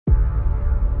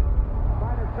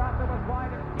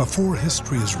Before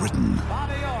history is written,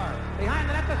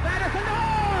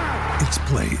 it's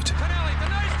played.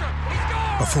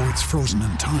 Before it's frozen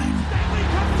in time,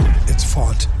 it's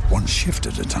fought one shift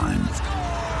at a time.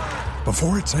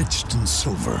 Before it's etched in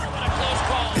silver,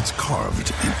 it's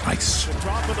carved in ice.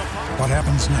 What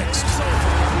happens next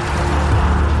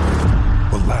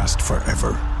will last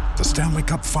forever. The Stanley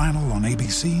Cup Final on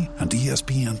ABC and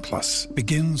ESPN Plus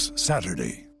begins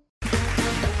Saturday.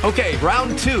 Okay,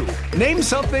 round two. Name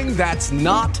something that's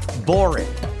not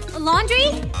boring. A laundry?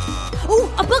 Ooh,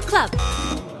 a book club.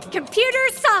 Computer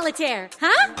solitaire,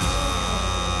 huh?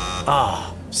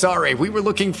 Ah, sorry, we were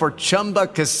looking for Chumba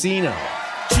Casino.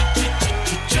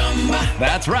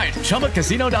 That's right,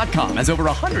 ChumbaCasino.com has over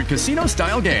 100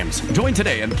 casino-style games. Join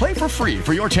today and play for free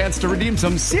for your chance to redeem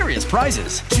some serious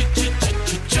prizes.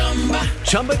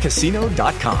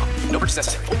 ChumbaCasino.com. No purchase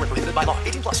necessary. Void where prohibited by law.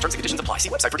 18 plus. Terms and conditions apply. See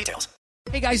website for details.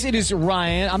 Hey guys, it is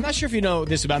Ryan. I'm not sure if you know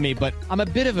this about me, but I'm a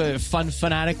bit of a fun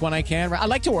fanatic when I can. I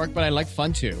like to work, but I like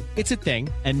fun too. It's a thing.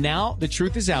 And now the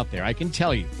truth is out there. I can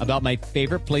tell you about my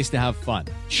favorite place to have fun.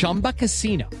 Chumba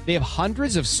Casino. They have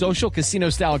hundreds of social casino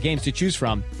style games to choose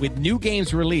from with new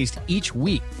games released each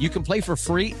week. You can play for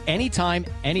free anytime,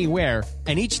 anywhere.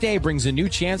 And each day brings a new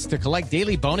chance to collect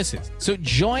daily bonuses. So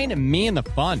join me in the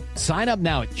fun. Sign up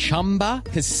now at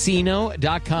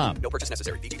ChumbaCasino.com. No purchase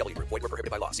necessary. VGW. Void where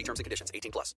prohibited by law. See terms and conditions.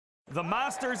 18 plus. The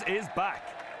Masters is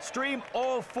back. Stream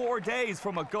all 4 days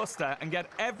from Augusta and get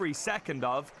every second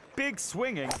of big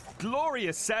swinging,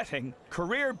 glorious setting,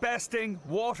 career besting,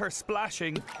 water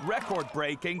splashing, record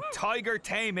breaking, tiger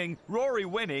taming, Rory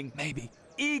winning, maybe,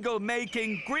 eagle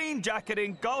making, green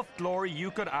jacketing, golf glory you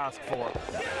could ask for.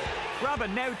 Grab a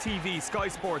Now TV Sky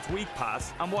Sports Week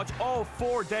Pass and watch all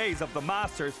 4 days of the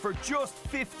Masters for just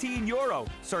 €15.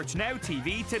 Search Now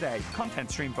TV today.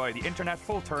 Content streamed via the internet.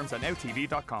 Full terms at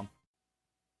nowtv.com.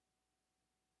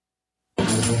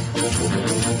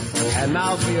 And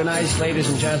now for you nice ladies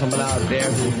and gentlemen out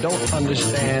there who don't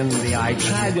understand the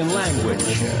Italian language.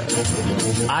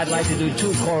 I'd like to do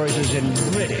 2 choruses in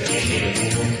British.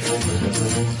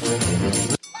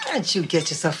 Why don't you get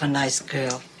yourself a nice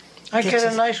girl? I get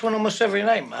a nice one almost every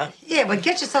night, Ma. Yeah, but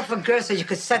get yourself a girl so you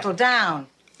could settle down.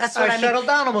 That's what I mean. settle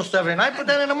down almost every night, but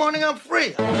then in the morning I'm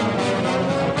free.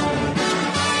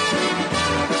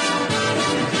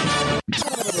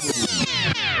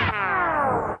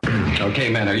 Okay,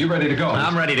 man, are you ready to go?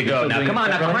 I'm ready to go. Now, come on,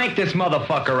 now crank this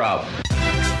motherfucker up.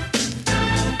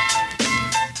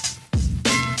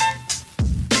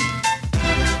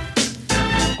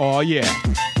 Oh, yeah.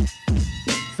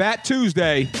 Fat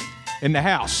Tuesday in the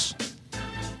house.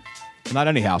 Not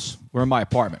any house. We're in my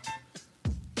apartment.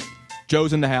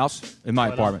 Joe's in the house, in my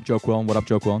apartment. Joe Quillen. What up,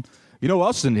 Joe Quillen? You know who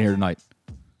else is in here tonight?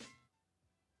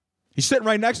 He's sitting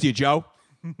right next to you, Joe.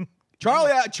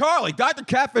 Charlie, Dr.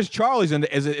 Catfish Charlie's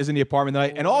is in the apartment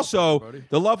tonight. And also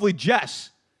the lovely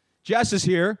Jess. Jess is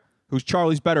here, who's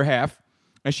Charlie's better half.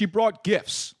 And she brought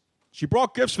gifts. She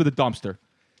brought gifts for the dumpster.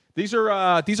 These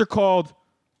are called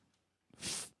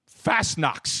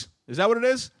Fastnocks. Is that what it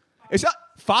is? Is that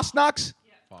Fastnocks?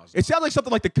 It sounds like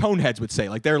something like the Coneheads would say,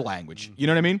 like their language. You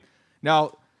know what I mean?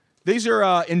 Now, these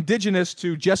are indigenous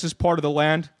to Jess's part of the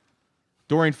land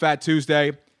during Fat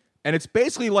Tuesday, and it's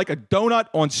basically like a donut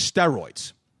on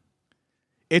steroids.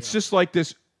 It's just like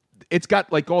this. It's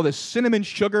got like all this cinnamon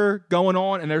sugar going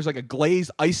on, and there's like a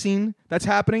glazed icing that's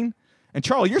happening. And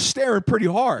Charlie, you're staring pretty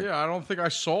hard. Yeah, I don't think I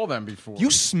saw them before.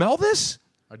 You smell this?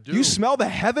 I do. You smell the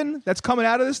heaven that's coming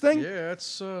out of this thing? Yeah,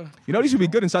 it's... You know these would be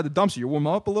good inside the dumpster. You warm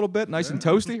them up a little bit, nice and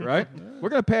toasty, right? Yeah. We're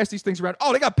going to pass these things around.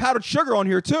 Oh, they got powdered sugar on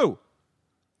here, too.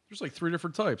 There's like 3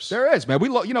 different types. There is, man. We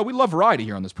love variety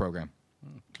here on this program.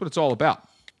 That's what it's all about.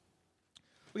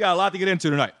 We got a lot to get into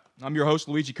tonight. I'm your host,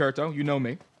 Luigi Curto. You know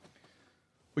me.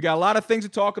 We got a lot of things to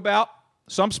talk about.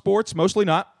 Some sports, mostly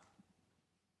not.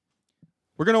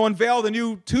 We're going to unveil the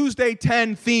new Tuesday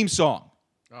 10 theme song.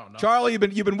 Oh, no. Charlie,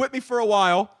 you've been with me for a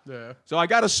while. Yeah. So I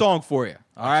got a song for you.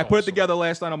 All right, I put it together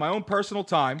last night on my own personal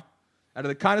time, out of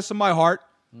the kindness of my heart,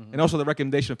 and also the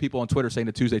recommendation of people on Twitter saying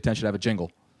that Tuesday 10 should have a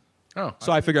jingle. Oh.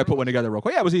 So I figured I'd put one together real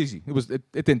quick. Yeah, it was easy. It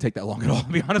didn't take that long at all, to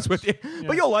be honest with you. Yeah.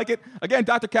 But you'll like it. Again,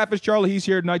 Dr. Catfish Charlie, he's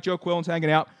here tonight. Joe Quillen's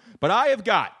hanging out. But I have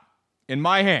got, in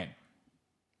my hand,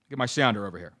 get my sounder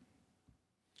over here.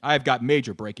 I have got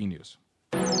major breaking news.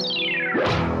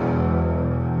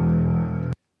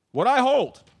 What I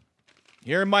hold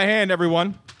here in my hand,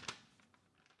 everyone,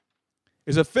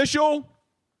 is official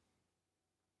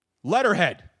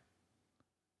letterhead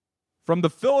from the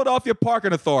Philadelphia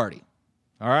Parking Authority.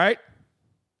 All right?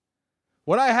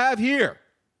 What I have here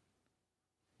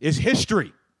is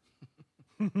history.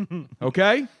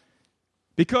 Okay?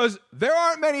 Because there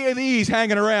aren't many of these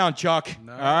hanging around, Chuck.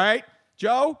 No. All right?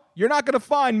 Joe, you're not going to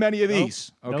find many of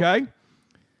these, okay?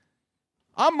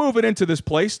 I'm moving into this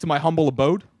place, to my humble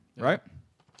abode, right?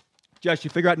 Jess, you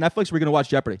figure out Netflix? We're going to watch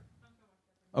Jeopardy.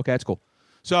 Okay, that's cool.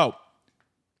 So,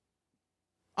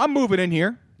 I'm moving in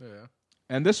here,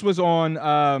 and this was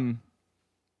on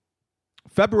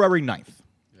February 9th.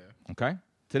 Yeah. Okay?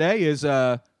 Today is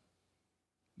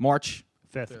March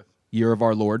 5th. Year of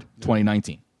our Lord,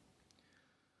 2019.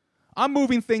 I'm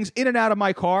moving things in and out of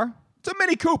my car. It's a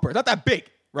Mini Cooper. Not that big,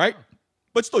 right?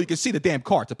 But still, you can see the damn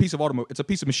car. It's a piece of it's a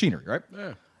piece of machinery, right?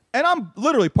 Yeah. And I'm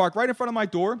literally parked right in front of my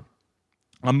door.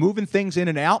 I'm moving things in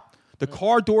and out. The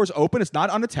car door's open. It's not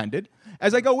unattended.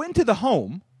 As I go into the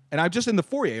home, and I'm just in the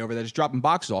foyer over there just dropping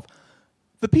boxes off,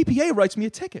 the PPA writes me a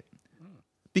ticket.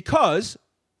 Because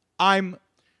I'm...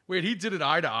 Wait, he did it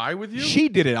eye to eye with you? She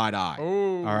did it eye to eye.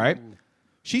 Oh. All right?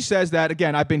 She says that,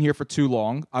 again, I've been here for too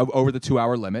long, over the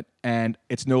 2-hour limit, and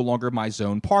it's no longer my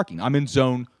zone parking. I'm in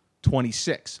zone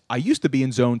 26. I used to be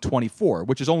in zone 24,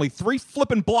 which is only 3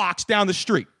 flipping blocks down the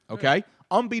street, okay?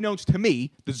 Unbeknownst to me,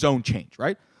 the zone changed,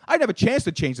 right? I didn't have a chance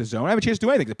to change the zone. I didn't have a chance to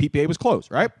do anything. The PPA was closed,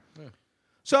 right? Yeah.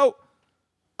 So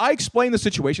I explained the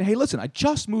situation. Hey, listen, I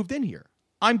just moved in here.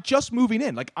 I'm just moving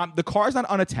in. Like, the car's not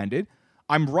unattended.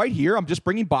 I'm right here. I'm just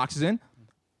bringing boxes in.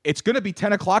 It's going to be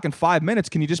 10 o'clock in 5 minutes.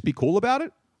 Can you just be cool about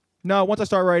it? No, once I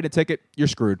start writing a ticket, you're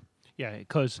screwed. Yeah,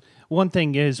 because one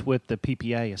thing is with the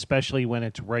PPA, especially when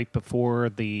it's right before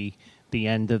the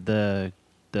end of the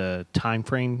time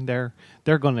frame there,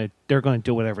 they're gonna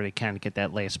do whatever they can to get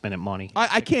that last minute money.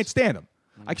 I can't stand them.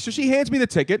 So she hands me the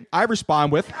ticket. I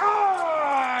respond with,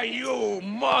 you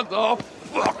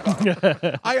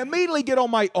motherfucker. I immediately get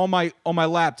on my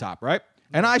laptop, right?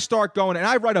 And I start going, and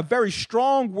I write a very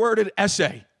strong worded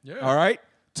essay. Yeah. All right,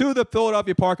 to the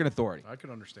Philadelphia Parking Authority. I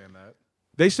can understand that.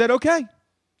 They said, okay,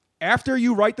 after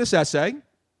you write this essay,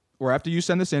 or after you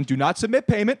send this in, do not submit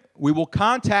payment. We will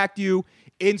contact you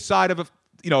inside of a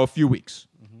few weeks.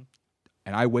 Mm-hmm.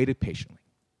 And I waited patiently.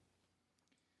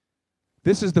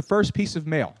 This is the first piece of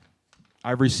mail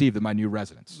I've received at my new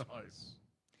residence. Nice.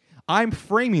 I'm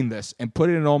framing this and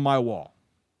putting it on my wall.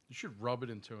 You should rub it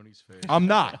in Tony's face. I'm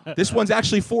not. This one's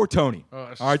actually for Tony. All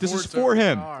right, this is for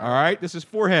him. All right, this is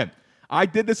for him. I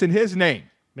did this in his name.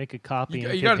 Make a copy.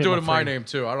 You got to do it in my name,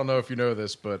 too. I don't know if you know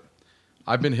this, but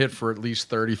I've been hit for at least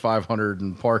 $3,500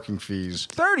 in parking fees.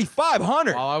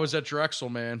 $3,500? While I was at Drexel,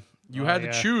 man. You had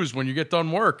to choose when you get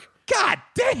done work. God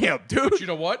damn, dude. But you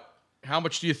know what? How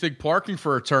much do you think parking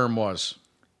for a term was?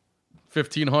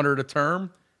 $1,500 a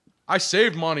term? I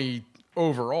saved money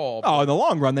overall. Oh, in the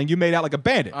long run, then you made out like a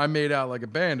bandit. I made out like a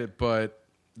bandit, but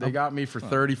they got me for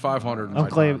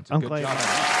 $3,500. I'm glad.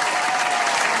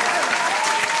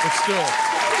 But still.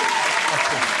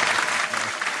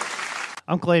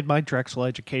 I'm glad my Drexel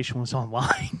education was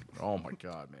online. Oh, my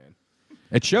God, man.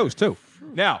 It shows, too.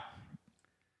 Now,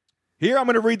 here I'm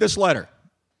going to read this letter.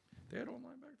 They had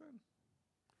online back then?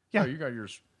 Yeah. Oh, you got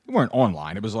yours. They weren't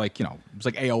online. It was like, it was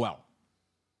like AOL.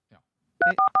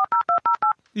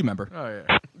 You remember. Oh,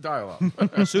 yeah. Dial up.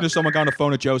 As soon as someone got on the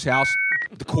phone at Joe's house,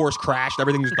 the course crashed.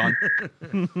 Everything was done.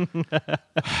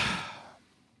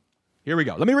 Here we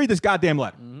go. Let me read this goddamn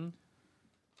letter. Mm-hmm.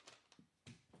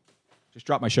 Just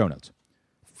drop my show notes.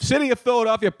 City of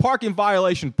Philadelphia Parking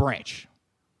Violation Branch.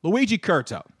 Luigi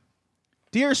Curto.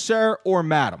 Dear Sir or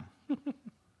Madam.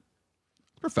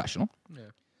 Professional. Yeah.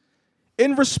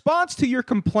 In response to your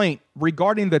complaint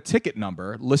regarding the ticket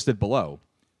number listed below,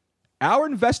 our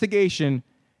investigation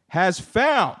has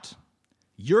found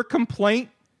your complaint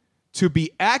to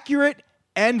be accurate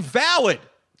and valid.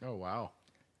 Oh, wow.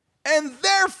 And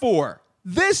therefore,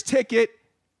 this ticket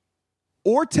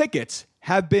or tickets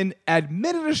have been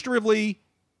administratively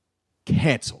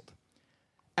canceled.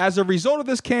 As a result of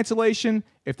this cancellation,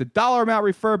 if the dollar amount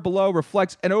referred below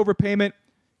reflects an overpayment,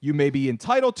 you may be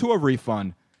entitled to a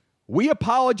refund. We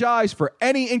apologize for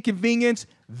any inconvenience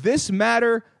this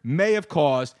matter may have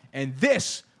caused, and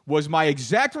this was my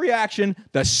exact reaction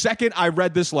the second I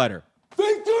read this letter.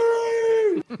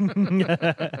 Victory!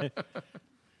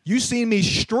 You see me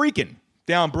streaking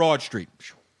down Broad Street.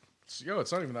 Yo,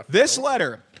 it's not even that. This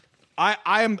letter, I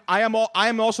am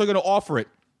also going to offer it.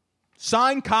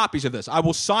 Signed copies of this. I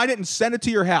will sign it and send it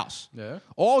to your house. Yeah.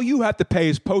 All you have to pay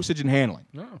is postage and handling.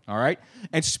 No. All right?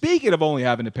 And speaking of only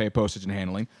having to pay postage and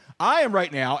handling, I am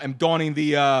right now donning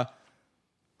the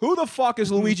who the fuck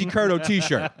is Luigi Curto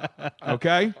t-shirt?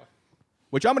 Okay?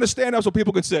 Which I'm going to stand up so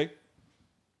people can see.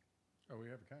 Oh, we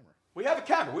have a camera. We have a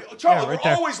camera. Charlie, right we're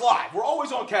there. always live. We're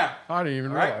always on camera. I didn't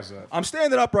even realize that. I'm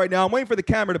standing up right now. I'm waiting for the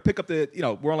camera to pick up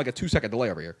we're on like a 2-second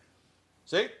delay over here.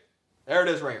 See? There it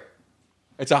is right here.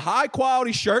 It's a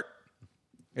high-quality shirt.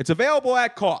 It's available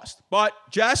at cost. But,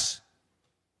 Jess,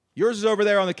 yours is over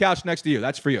there on the couch next to you.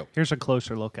 That's for you. Here's a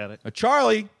closer look at it.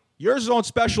 Charlie, yours is on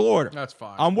special order. That's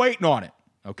fine. I'm waiting on it,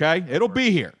 okay? It'll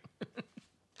be here. As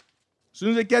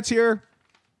soon as it gets here,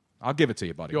 I'll give it to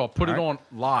you, buddy. Yo, I'll put All it right? on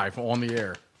live on the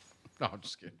air. No, I'm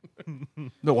just kidding.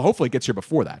 No, well, hopefully it gets here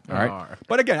before that. All right. All right.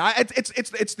 But again,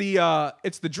 it's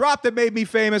the drop that made me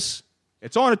famous.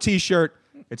 It's on a T-shirt.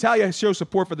 It's how you show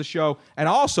support for the show, and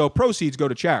also proceeds go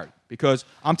to charity because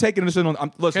I'm taking this in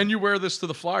on. Listen, Can you wear this to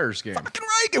the Flyers game? fucking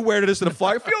right, you can wear this to the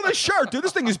Flyer. Feel this shirt, dude.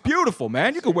 This thing is beautiful,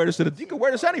 man. You can wear this you can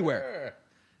wear this anywhere.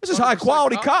 This is high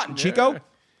quality cotton, Chico.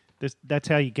 That's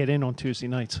how you get in on Tuesday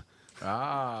nights.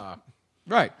 Ah.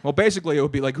 Right. Well, basically, it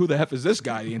would be like, who the F is this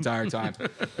guy the entire time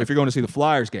if you're going to see the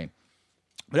Flyers game.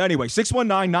 But anyway,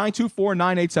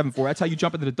 619-924-9874. That's how you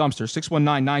jump into the dumpster,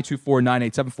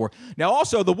 619-924-9874. Now,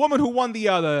 also, the woman who won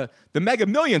the Mega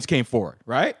Millions came forward,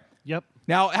 right? Yep.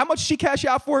 Now, how much did she cash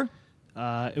out for?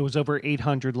 It was over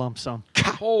 800 lump sum.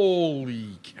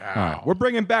 Holy cow. All right. We're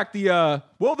bringing back the,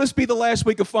 will this be the last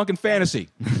week of Funkin' Fantasy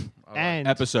And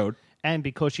episode? And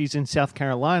because she's in South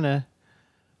Carolina,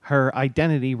 her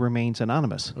identity remains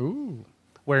anonymous. Ooh.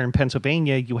 Where in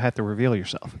Pennsylvania, you have to reveal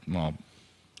yourself. Well,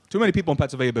 too many people in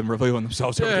Pennsylvania have been revealing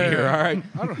themselves over the year, all right?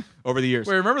 Over the years.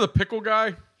 Wait, remember the pickle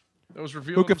guy that was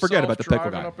revealing Who could forget himself about the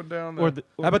pickle driving guy? Up and down Or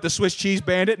How about the Swiss cheese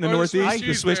bandit in the Northeast?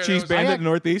 The Swiss cheese bandit in the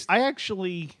Northeast? I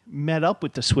actually met up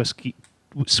with the Swiss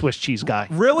cheese guy.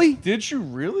 Really? Did you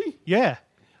really? Yeah.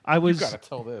 I was. You got to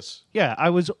tell this. Yeah,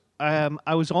 I was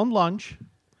on lunch.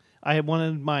 I had one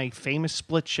of my famous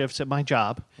split shifts at my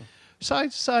job. So I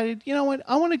decided, you know what?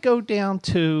 I want to go down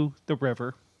to the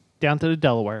river, down to the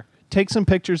Delaware, take some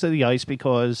pictures of the ice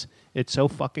because it's so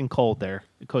fucking cold there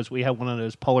because we have one of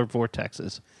those polar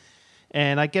vortexes.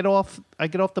 And I get off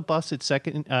the bus at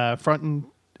Front and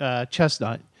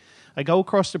Chestnut. I go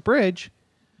across the bridge.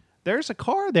 There's a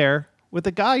car there with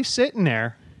a guy sitting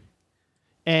there.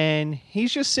 And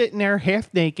he's just sitting there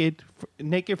half naked,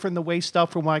 naked from the waist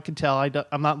up from what I can tell.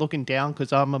 I'm not looking down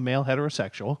because I'm a male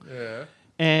heterosexual. Yeah.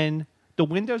 And the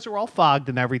windows are all fogged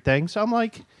and everything. So I'm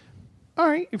like, all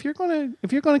right, if you're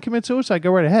gonna commit suicide,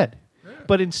 go right ahead. Yeah.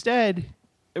 But instead,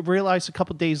 I realized a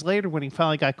couple days later when he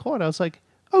finally got caught, I was like,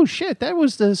 oh shit, that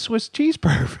was the Swiss cheese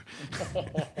perv.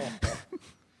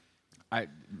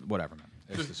 Whatever, man.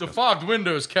 The fogged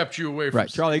windows kept you away from Right,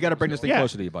 Charlie, you got to bring this thing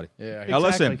closer to you, buddy. Yeah. Now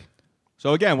listen.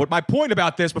 So again, what my point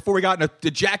about this before we got into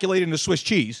ejaculating into Swiss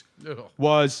cheese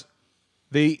was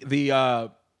the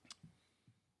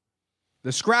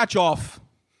scratch off,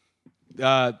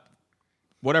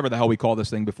 whatever the hell we call this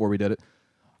thing before we did it.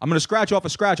 I'm going to scratch off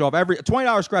every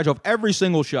 $20 scratch off every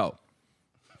single show.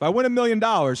 If I win $1 million,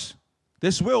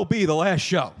 this will be the last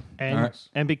show.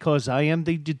 And because I am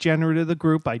the degenerate of the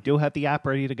group, I do have the app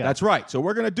ready to go. That's right. So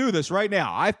we're going to do this right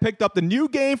now. I've picked up the new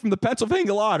game from the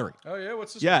Pennsylvania Lottery. Oh, yeah?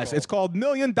 What's this Yes, called? it's called $1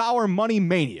 Million Money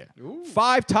Mania. Ooh.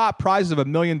 5 top prizes of $1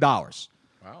 million. Wow.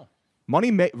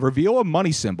 Reveal a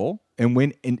money symbol and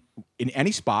win in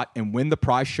any spot and win the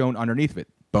prize shown underneath of it.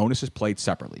 Bonus is played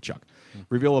separately, Chuck.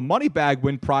 Reveal a money bag,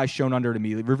 win prize shown under it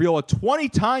immediately. Reveal a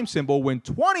 20-time symbol, win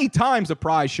 20 times the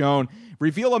prize shown.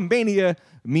 Reveal a mania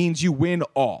means you win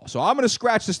all. So I'm going to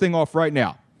scratch this thing off right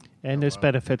now. And this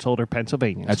benefits older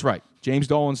Pennsylvanians. That's right. James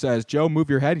Dolan says, Joe, move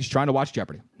your head. He's trying to watch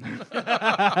Jeopardy. All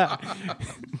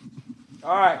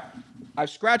right. I've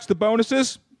scratched the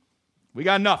bonuses. We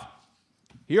got enough.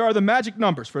 Here are the magic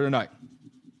numbers for tonight.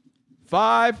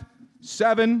 5,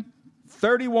 7,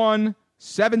 31,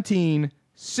 17,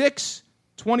 6,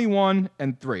 21,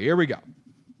 and 3. Here we go.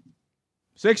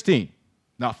 16.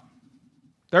 Nothing.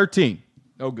 13.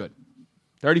 No good.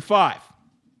 35.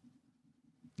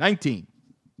 19.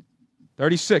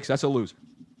 36. That's a loser.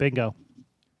 Bingo.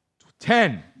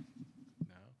 10.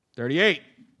 38.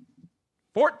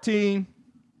 14.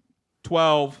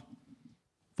 12.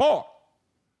 4.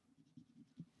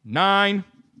 9.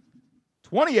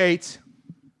 28.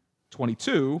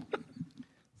 22.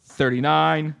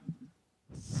 39.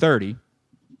 30.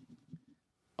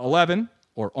 11,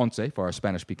 or 11 for our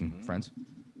Spanish-speaking friends.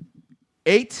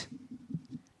 8.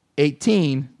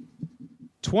 18.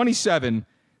 27.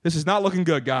 This is not looking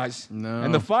good, guys. No.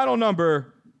 And the final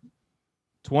number,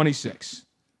 26.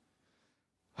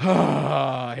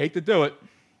 I hate to do it.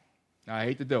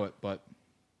 But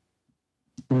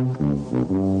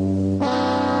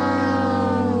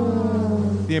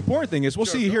the important thing is we'll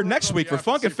see you here next week for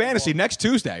Funkin' Fantasy next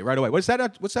Tuesday, right away. What's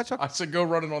that, Chuck? I said go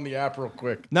run it on the app real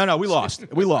quick. No, we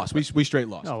lost. We lost. We straight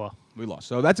lost. Oh, well. We lost.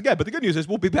 So that's good. But the good news is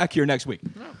we'll be back here next week.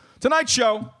 Tonight's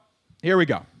show, here we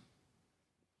go.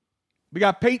 We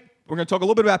got Pete. We're going to talk a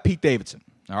little bit about Pete Davidson.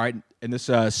 All right, and this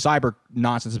cyber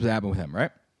nonsense has been happening with him,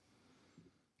 right?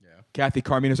 Yeah. Kathy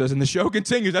Carmino says, and the show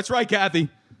continues. That's right, Kathy.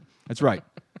 That's right.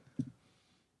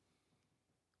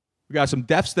 We got some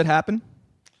deaths that happen.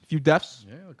 A few deaths.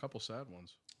 Yeah, a couple sad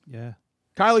ones. Yeah.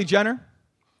 Kylie Jenner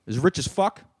is rich as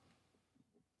fuck.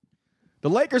 The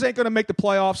Lakers ain't going to make the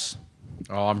playoffs.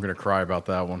 Oh, I'm going to cry about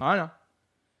that one. I know.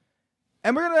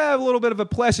 And we're going to have a little bit of a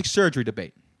plastic surgery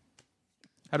debate.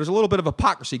 Now, there's a little bit of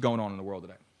hypocrisy going on in the world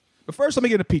today. But first, let me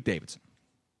get into Pete Davidson.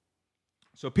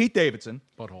 So Pete Davidson.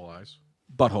 Butthole eyes.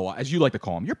 Butthole, as you like to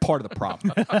call him. You're part of the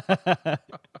problem.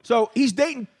 So he's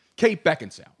dating Kate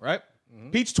Beckinsale, right? Mm-hmm.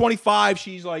 Pete's 25.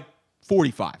 She's like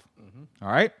 45. Mm-hmm.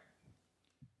 All right?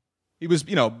 He was,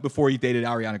 before he dated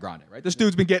Ariana Grande, right? This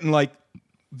dude's been getting, like,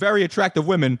 very attractive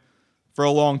women for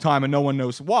a long time, and no one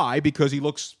knows why, because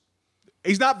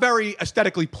he's not very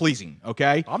aesthetically pleasing,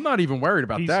 okay? I'm not even worried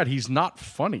about that. He's not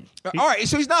funny. All right,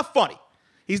 so he's not funny.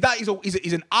 He's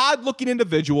an odd-looking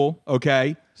individual,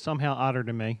 okay? Somehow odder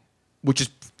than me. Which is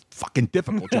fucking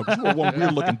difficult, Joe, because you're one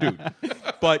weird-looking dude.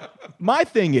 But my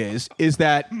thing is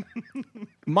that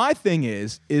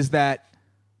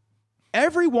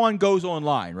everyone goes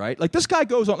online, right? Like, this guy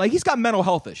goes on, like, he's got mental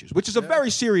health issues, which is a very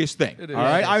serious thing. It is. All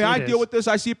right? Yes, I deal with this.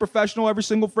 I see a professional every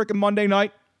single freaking Monday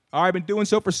night. All right, I've been doing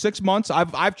so for 6 months.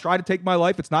 I've tried to take my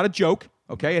life. It's not a joke,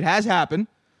 okay? It has happened.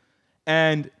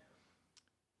 And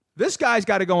this guy's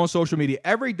got to go on social media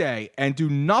every day and do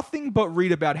nothing but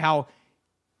read about how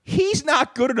he's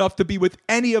not good enough to be with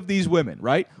any of these women,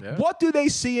 right? Yeah. What do they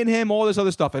see in him? All this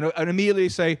other stuff. And immediately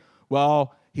say,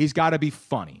 well, he's got to be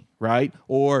funny, right?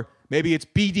 Or maybe it's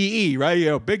BDE,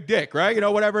 right? Big dick, right?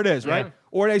 Whatever it is, right?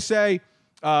 Or they say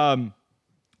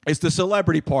it's the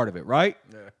celebrity part of it, right?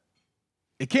 Yeah.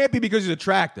 It can't be because he's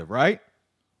attractive, right?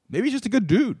 Maybe he's just a good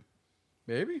dude.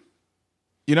 Maybe.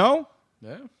 Yeah.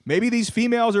 Maybe these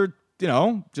females are,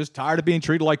 just tired of being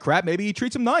treated like crap. Maybe he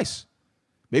treats them nice.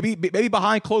 Maybe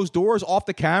behind closed doors, off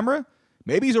the camera,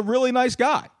 maybe he's a really nice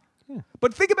guy. Yeah.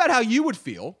 But think about how you would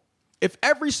feel if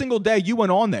every single day you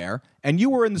went on there and you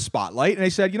were in the spotlight and they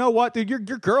said, you know what, dude, your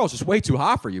girl's just way too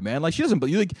hot for you, man. Like, she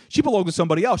belongs to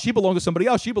somebody else. She belongs to somebody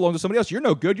else. She belongs to somebody else. You're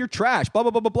no good. You're trash. Blah,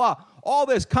 blah, blah, blah, blah. All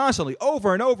this constantly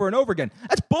over and over and over again.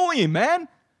 That's bullying, man.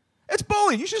 It's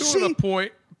bullying. You should see. To a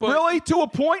point. Really? To a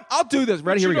point? I'll do this.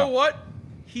 Ready? Here we go. You know what?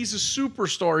 He's a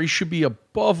superstar. He should be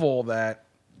above all that.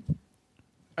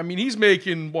 I mean, he's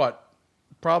making what?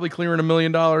 Probably clearing $1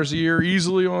 million a year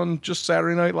easily on just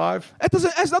Saturday Night Live. It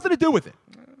has nothing to do with it.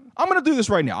 I'm going to do this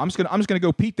right now. I'm just going to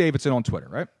go Pete Davidson on Twitter,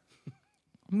 right?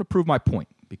 I'm going to prove my point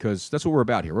because that's what we're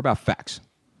about here. We're about facts.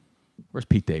 Where's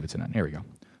Pete Davidson at? Here we go.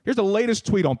 Here's the latest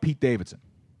tweet on Pete Davidson.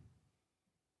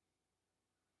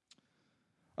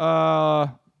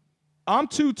 I'm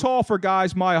too tall for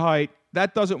guys my height.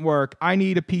 That doesn't work. I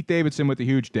need a Pete Davidson with a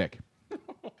huge dick.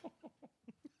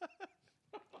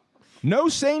 No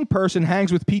sane person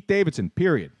hangs with Pete Davidson,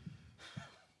 period.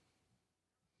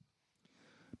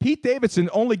 Pete Davidson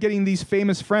only getting these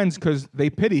famous friends because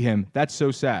they pity him. That's so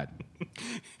sad.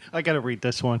 I got to read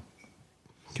this one.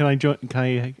 Can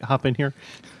I hop in here?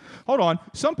 Hold on.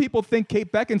 Some people think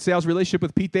Kate Beckinsale's relationship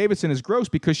with Pete Davidson is gross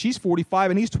because she's 45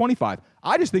 and he's 25.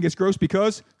 I just think it's gross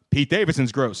because Pete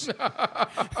Davidson's gross.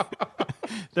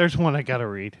 There's one I got to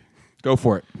read. Go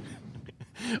for it.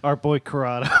 Our boy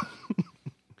Corrado.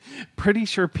 Pretty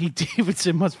sure Pete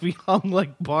Davidson must be hung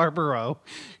like Barbaro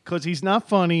because he's not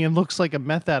funny and looks like a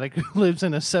meth addict who lives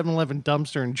in a 7-Eleven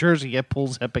dumpster in Jersey yet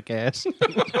pulls epic ass.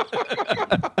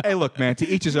 Hey, look, man, to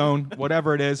each his own,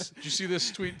 whatever it is. Did you see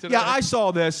this tweet today? Yeah, I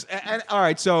saw this. And all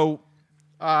right, so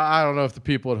I don't know if the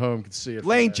people at home can see it.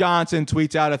 Lane Johnson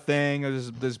tweets out a thing.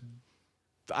 This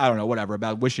I don't know, whatever,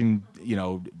 about wishing,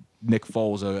 Nick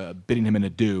Foles bidding him in a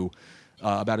do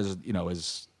about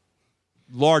his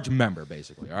large member,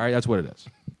 basically. All right, that's what it is.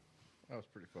 That was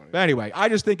pretty funny. But anyway, I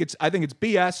think it's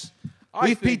BS.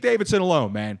 Leave Pete Davidson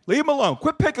alone, man. Leave him alone.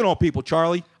 Quit picking on people,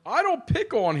 Charlie. I don't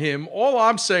pick on him. All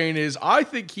I'm saying is I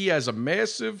think he has a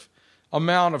massive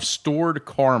amount of stored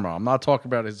karma. I'm not talking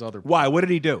about his other. Why? What did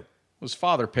he do? His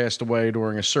father passed away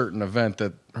during a certain event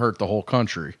that hurt the whole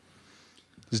country.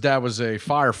 His dad was a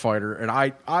firefighter, and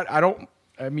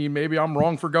I mean, maybe I'm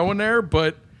wrong for going there,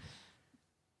 but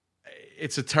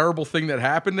it's a terrible thing that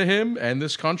happened to him and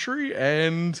this country,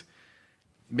 and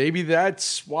maybe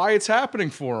that's why it's happening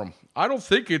for him. I don't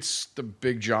think it's the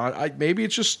Big John. Maybe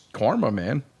it's just karma,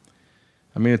 man.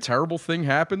 I mean, a terrible thing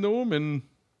happened to him, and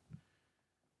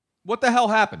what the hell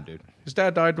happened, dude? His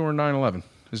dad died during 9/11.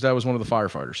 His dad was one of the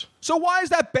firefighters. So why is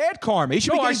that bad karma? He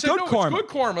should be getting good karma. It's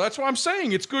good karma. That's what I'm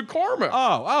saying. It's good karma.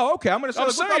 Oh, okay. I'm going to say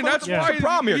that's why the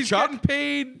problem here, he's Chuck. getting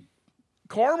paid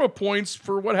karma points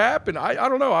for what happened. I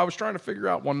don't know. I was trying to figure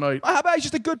out one night. How about he's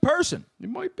just a good person? He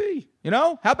might be. You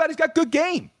know? How about he's got good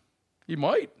game? He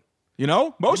might. You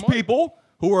know? Most people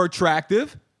who are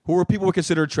attractive, who are people would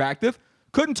consider attractive,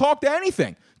 couldn't talk to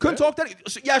anything. Couldn't talk to anything.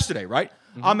 So yesterday, right?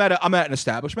 I'm at an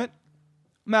establishment.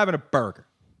 I'm having a burger.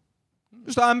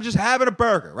 I'm just having a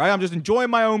burger, right? I'm just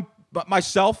enjoying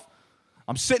myself.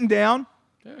 I'm sitting down.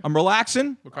 Yeah. I'm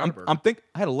relaxing. What kind of burger?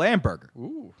 I had a lamb burger.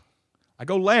 Ooh. I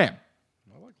go lamb.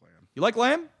 I like lamb. You like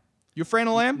lamb? You a fan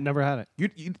of lamb? Never had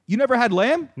it. You never had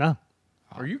lamb? No.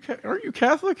 Aren't you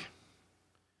Catholic?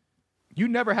 You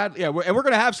never had, and we're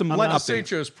going to have some Lent updates. St.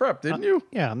 Joe's Prep, didn't you?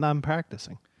 Yeah, I'm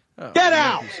practicing. Oh, Get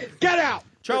out! Get out!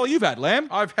 Charlie, you've had lamb.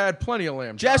 I've had plenty of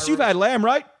lamb. Jess, you've had lamb,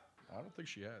 right? I don't think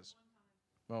she has.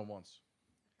 Well, once.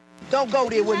 Don't go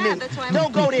there with me.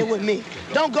 Don't go there with me.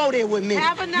 Don't go there with me. You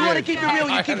want to keep it real,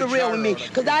 you keep it real with me.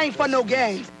 Because I ain't for no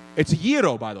games. It's a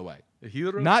gyro, by the way. A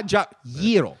gyro? Not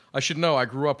gyro. I should know. I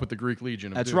grew up with the Greek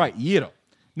Legion. That's right, gyro.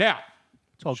 Now,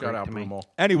 it's all shout great out to me. Brumal.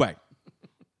 Anyway,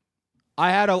 I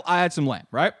had some lamb,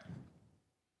 right?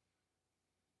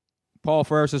 Paul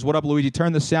Ferrer says, "What up, Luigi?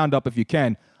 Turn the sound up if you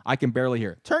can. I can barely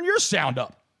hear it. Turn your sound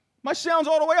up. My sound's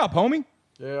all the way up, homie.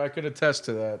 Yeah, I could attest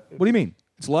to that. What do you mean?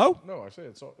 It's low? No, I say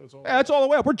it's all. Yeah, it's all the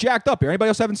way up. We're jacked up here. Anybody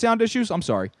else having sound issues? I'm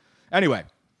sorry. Anyway,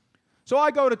 so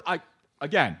I'm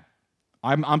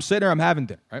sitting there. I'm having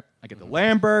dinner. Right? I get the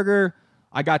lamb burger.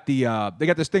 I got the they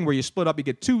got this thing where you split up. You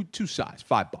get two sides,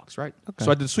 $5, right? Okay. So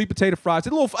I did sweet potato fries.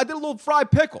 I did a little fried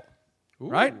pickle. Ooh.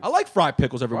 Right? I like fried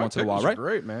pickles every once in a while, right?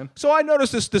 Great, man. So I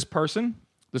noticed this person,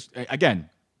 again,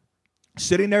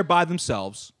 sitting there by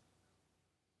themselves,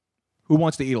 who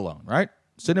wants to eat alone, right?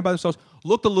 Sitting there by themselves,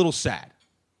 looked a little sad,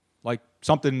 like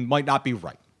something might not be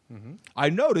right. Mm-hmm.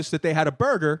 I noticed that they had a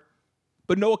burger,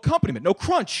 but no accompaniment, no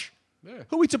crunch. Yeah.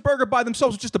 Who eats a burger by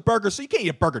themselves with just a burger? So you can't eat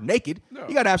a burger naked. No.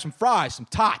 You got to have some fries, some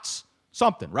tots,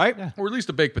 something, right? Yeah. Or at least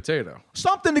a baked potato.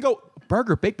 Something to go,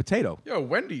 burger, baked potato. Yo,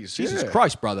 Wendy's. Jesus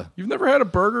Christ, brother. You've never had a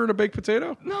burger and a baked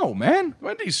potato? No, man.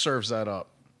 Wendy's serves that up.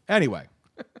 Anyway.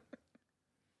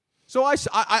 So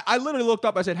I literally looked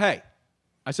up. I said, hey.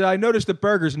 I said, I noticed the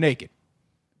burger's naked.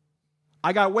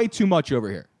 I got way too much over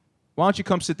here. Why don't you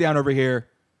come sit down over here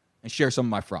and share some of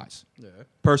my fries? Yeah.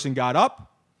 Person got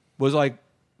up, was like,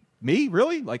 me?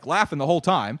 Really? Like laughing the whole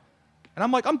time. And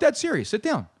I'm like, I'm dead serious. Sit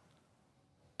down.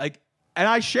 And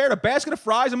I shared a basket of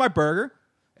fries and my burger.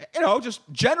 You know, just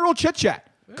general chit-chat.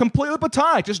 Yeah. Completely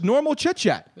platonic, just normal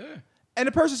chit-chat. Yeah. And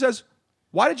the person says,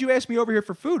 why did you ask me over here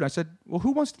for food? I said, well,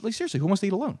 who wants to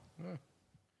eat alone? Yeah.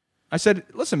 I said,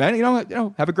 listen, man, you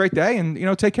know, have a great day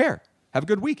and, take care. Have a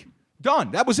good week.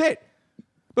 Done. That was it.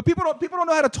 But people don't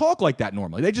know how to talk like that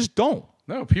normally. They just don't.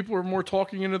 No, people are more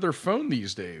talking into their phone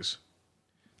these days.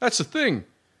 That's the thing.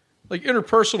 Like,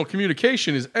 interpersonal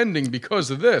communication is ending because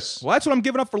of this. Well, that's what I'm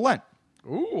giving up for Lent.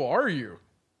 Ooh, are you?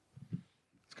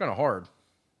 It's kind of hard.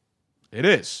 It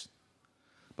is.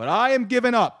 But I am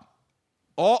giving up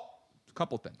a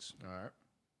couple things. All right.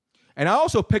 And I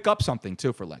also pick up something,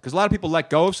 too, for Lent. Because a lot of people let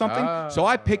go of something. So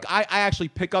I actually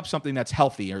pick up something that's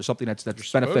healthy or something that's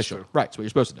beneficial. Right, that's what you're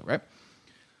supposed to do, right?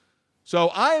 So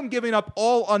I am giving up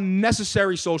all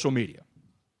unnecessary social media.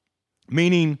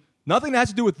 Meaning, nothing that has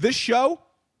to do with this show,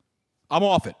 I'm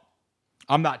off it.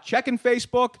 I'm not checking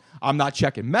Facebook. I'm not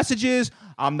checking messages.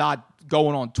 I'm not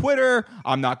going on Twitter.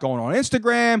 I'm not going on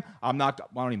Instagram. I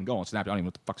don't even go on Snapchat. I don't even know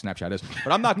what the fuck Snapchat is.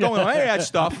 But I'm not going on any of that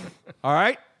stuff. All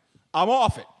right? I'm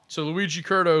off it. So Luigi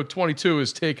Curto, 22,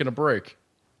 is taking a break.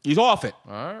 He's off it.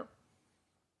 All right.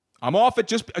 I'm off it.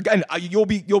 Just again, you'll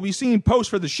be seeing posts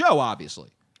for the show, obviously.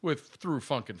 Through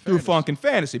Funk and Fantasy. Through Funk and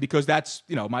Fantasy, because that's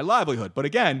my livelihood. But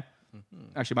again,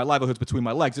 actually, my livelihood's between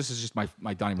my legs. This is just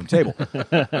my dining room table.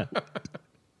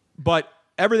 But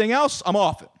everything else, I'm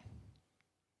off it.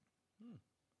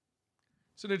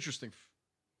 It's an interesting.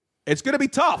 It's going to be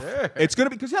tough. Yeah. It's going to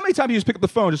be, because how many times do you just pick up the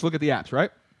phone and just look at the apps,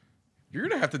 right? You're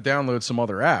going to have to download some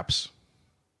other apps.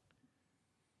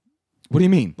 What do you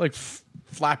mean? Like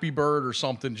Flappy Bird or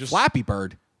something. Just Flappy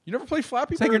Bird? You never played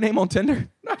Flappy Bird? Is that your name on Tinder?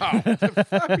 No,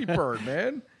 Flappy Bird,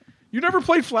 man. You never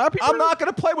played Flappy Bird? I'm not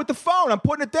going to play with the phone. I'm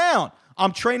putting it down.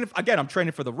 I'm training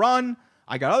for the run.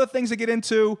 I got other things to get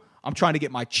into. I'm trying to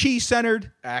get my chi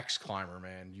centered. Axe climber,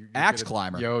 man. Axe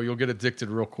climber. You'll get addicted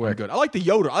real quick. Good. I like the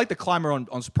yodeler. I like the climber on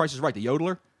Price is Right, the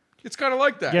yodeler. It's kind of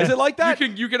like that. Yeah. Is it like that?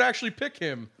 You can actually pick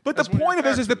him. But the point of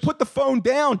it is to put the phone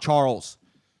down, Charles.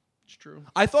 It's true.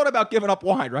 I thought about giving up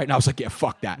wine, right? And I was like, yeah,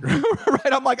 fuck that.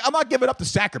 Right? I'm like, I'm not giving up the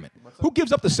sacrament. Who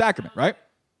gives up the sacrament, right?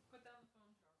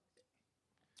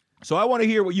 So I want to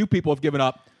hear what you people have given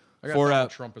up I got Donald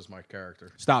Trump as my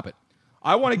character. Stop it.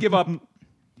 I want to give up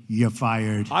you're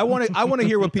fired. I want to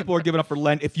hear what people are giving up for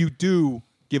Lent. If you do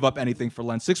give up anything for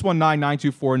Lent,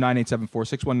 619-924-9874,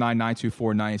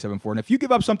 619-924-9874. And if you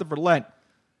give up something for Lent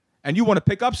and you want to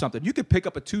pick up something, you can pick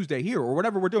up a Tuesday here or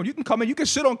whatever we're doing. You can come in. You can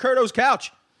sit on Curto's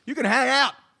couch. You can hang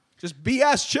out. Just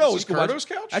BS, chill. Is this Curto's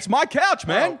couch? That's my couch,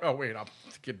 man. Oh, wait. I'm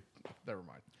thinking. Never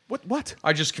mind. What?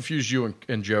 I just confused you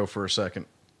and Joe for a second.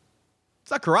 It's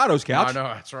not Corrado's couch. I know.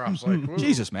 That's right. I was like,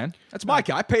 Jesus, man. That's my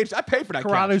couch. I paid for that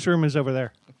Corrado's couch. room is over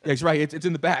there. Yeah, he's right. It's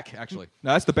in the back, actually.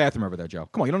 No, that's the bathroom over there, Joe.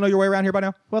 Come on. You don't know your way around here by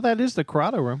now? Well, that is the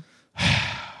Corrado room. He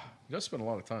does spend a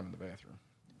lot of time in the bathroom.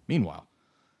 Meanwhile.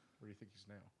 Where do you think he's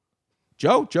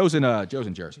now? Joe's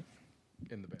in Jersey.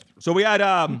 In the bathroom. So we had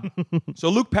so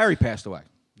Luke Perry passed away.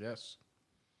 Yes.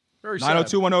 Very sad.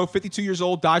 90210, 52 years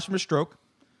old, dies from a stroke.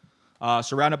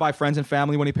 Surrounded by friends and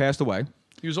family when he passed away.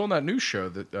 He was on that news show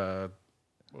that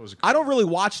what was it called? I don't really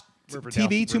watch Riverdale.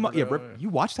 TV too much. Riverdale, You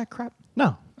watch that crap?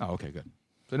 No. Oh, okay, good.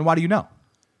 So then why do you know?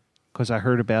 Because I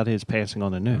heard about his passing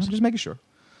on the news. I'm just making sure.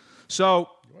 So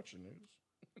You watch the news?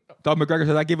 Doug McGregor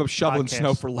says, I gave up shoveling Podcast.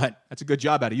 snow for Lent. That's a good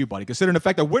job out of you, buddy. Considering the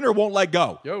fact that winter won't let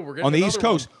go. Yo, we're getting on the East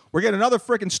another Coast. We're getting another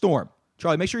freaking storm.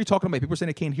 Charlie, make sure you're talking to me. People are saying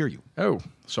they can't hear you. Oh,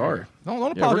 sorry. Don't Yeah,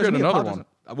 apologize. we're getting to me. another Apologize.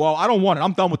 one. Well, I don't want it.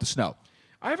 I'm done with the snow.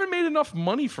 I haven't made enough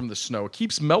money from the snow. It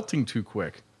keeps melting too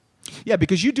quick. Yeah,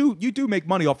 because you do make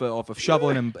money off of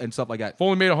shoveling and stuff like that. I've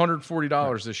only made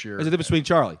 $140 this year. There's a difference between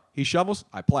Charlie. He shovels,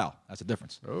 I plow. That's the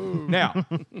difference. Oh. Now,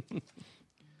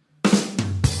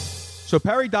 so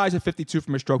Perry dies at 52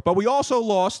 from a stroke, but we also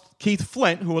lost Keith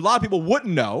Flint, who a lot of people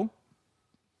wouldn't know.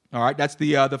 All right, that's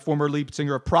the former lead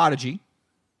singer of Prodigy.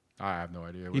 I have no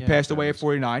idea. He passed away at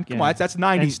 49. Come on, that's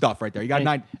 90s stuff right there. You got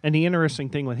 90. And the interesting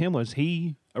thing with him was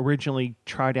he originally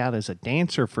tried out as a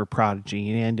dancer for Prodigy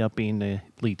and ended up being the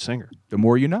lead singer. The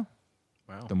more you know.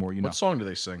 Wow. The more you know. What song do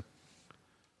they sing?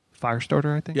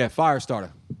 Firestarter, I think. Yeah,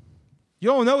 Firestarter. You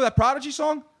don't know that Prodigy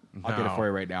song? I'll get it No. for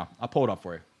you right now. I'll pull it up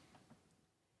for you.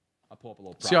 I'll pull up a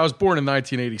little Prodigy. See, I was born in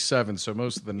 1987, so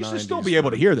most of the 90s. You should still be able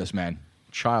to hear this, man.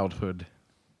 Childhood.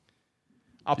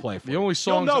 I'll play it for The you. only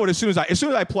songs You'll know it as soon as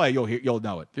I play. You'll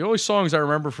know it. The only songs I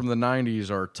remember from the 90s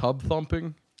are Tub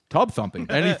Thumping. Tub Thumping.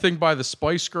 Anything by the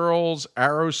Spice Girls,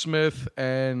 Aerosmith,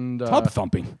 and Tub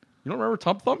Thumping. You don't remember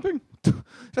Tub Thumping? Is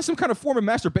that some kind of form of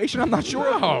masturbation? I'm not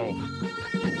sure. No.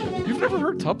 You've never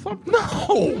heard Tub Thumping? No.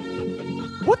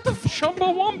 What the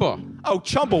Chumbawamba. Oh,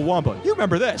 Chumbawamba. You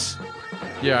remember this?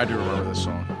 Yeah, I do remember this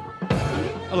song.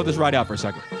 I'll let this ride out for a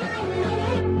second.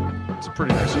 It's a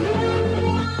pretty nice song.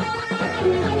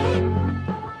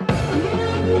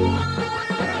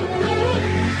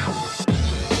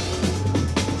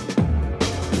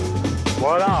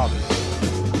 What up?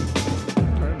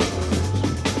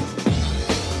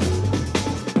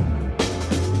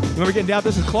 You remember getting down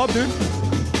this in the club, dude?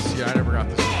 See, I never got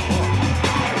this.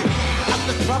 I'm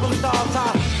the trouble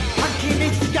starter. Punky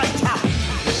instigator.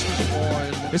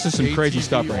 This is some crazy ATV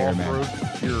stuff right here, man. Off-Road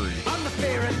Fury. I'm the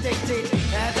fear addicted.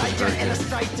 Danger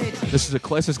illustrated. This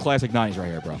is classic 90s right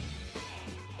here, bro.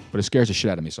 But it scares the shit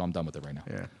out of me, so I'm done with it right now.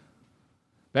 Yeah.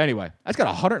 But anyway, that's got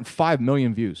 105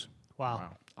 million views. Wow.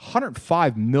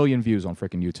 105 million views on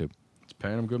freaking YouTube. It's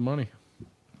paying them good money.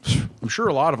 I'm sure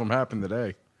a lot of them happened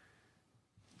today.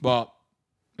 Well,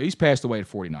 he's passed away at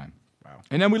 49. Wow.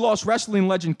 And then we lost wrestling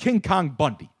legend King Kong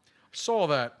Bundy Saw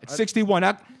that. at 61.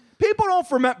 Now, people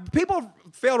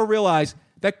fail to realize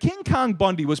that King Kong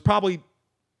Bundy was probably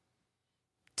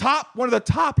one of the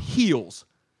top heels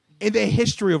in the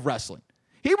history of wrestling.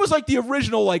 He was like the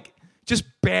original, like, just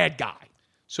bad guy.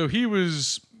 So he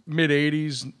was mid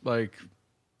 80s, like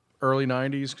early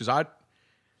 90s, because I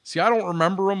don't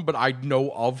remember him, but I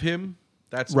know of him.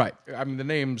 That's right. I mean, the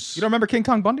names. You don't remember King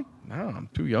Kong Bundy? No, I'm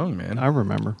too young, man. I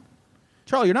remember.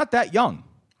 Charlie, you're not that young.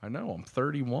 I know, I'm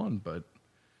 31, but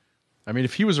I mean,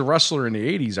 if he was a wrestler in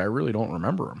the 80s, I really don't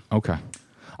remember him. Okay.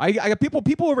 I got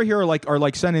people over here are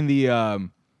like sending the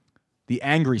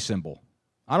angry symbol.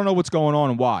 I don't know what's going on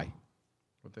and why.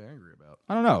 What they angry about?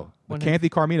 I don't know. But Kathy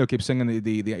Carmino keeps singing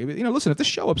the listen, if this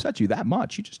show upsets you that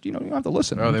much, you just you don't have to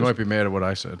listen. Oh, they might be mad at what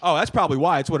I said. Oh, that's probably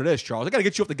why. It's what it is, Charles. I got to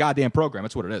get you off the goddamn program.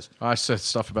 That's what it is. I said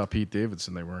stuff about Pete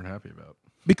Davidson they weren't happy about.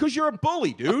 Because you're a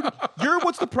bully, dude.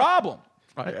 What's the problem?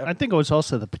 I think it was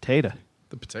also the potato.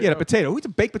 The potato? Yeah, the potato. Who eats a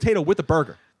baked potato with a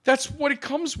burger? That's what it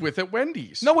comes with at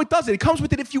Wendy's. No, it doesn't. It comes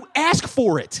with it if you ask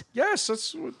for it. Yes,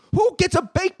 that's what... Who gets a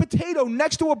baked potato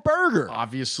next to a burger?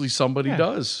 Obviously somebody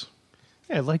does.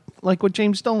 Yeah, like what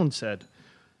James Dolan said.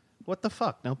 What the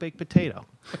fuck? No baked potato.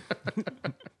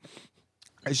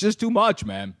 It's just too much,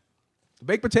 man. The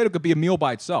baked potato could be a meal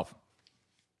by itself.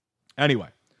 Anyway,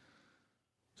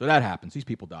 so that happens. These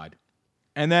people died.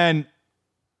 And then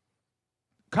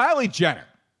Kylie Jenner.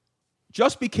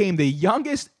 just became the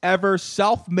youngest ever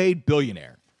self-made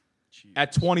billionaire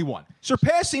at 21,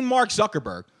 surpassing Mark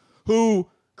Zuckerberg, who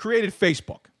created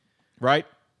Facebook, right?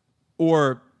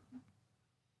 Or,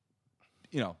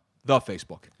 the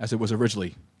Facebook, as it was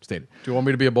originally stated. Do you want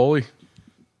me to be a bully?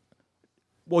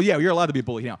 Well, yeah, you're allowed to be a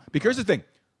bully now. Because here's the thing.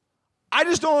 I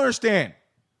just don't understand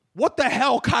what the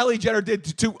hell Kylie Jenner did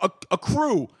to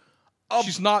accrue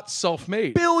She's not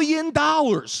self-made. $1 billion.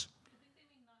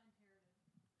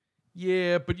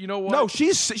 Yeah, but you know what? No,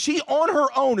 she on her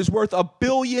own is worth $1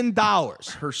 billion.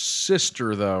 Her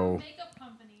sister, though.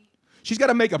 She's got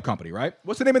a makeup company, right?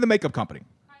 What's the name of the makeup company?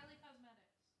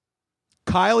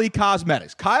 Kylie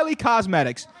Cosmetics. Kylie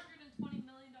Cosmetics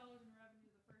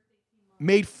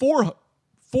made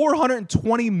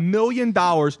 $420 million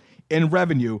in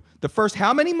revenue the first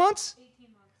how many months? 18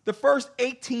 months. The first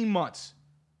 18 months.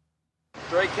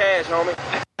 Straight cash, homie.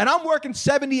 And I'm working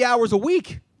 70 hours a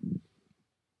week.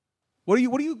 What are you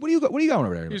going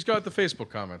over there? He's got the Facebook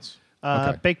comments.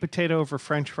 Okay. Baked potato over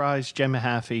French fries, Jen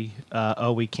Mahaffey.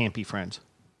 We can't be friends.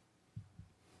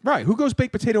 Right. Who goes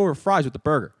baked potato over fries with the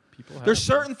burger? There's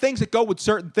certain things that go with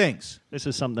certain things. This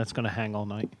is something that's going to hang all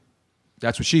night.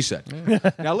 That's what she said.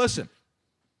 Yeah. Now listen.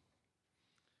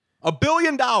 $1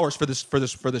 billion for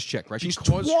this chick, right? She's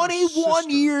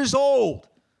 21 years old.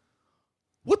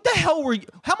 What the hell were you?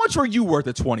 How much were you worth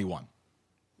at 21?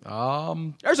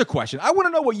 There's a question. I want to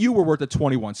know what you were worth at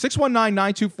 21.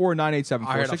 619-924-9874.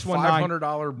 I had a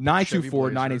 $500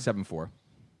 924-9874.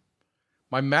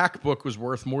 My MacBook was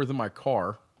worth more than my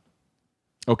car.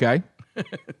 Okay.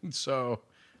 So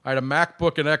I had a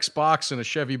MacBook, an Xbox, and a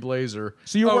Chevy Blazer.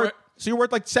 So you're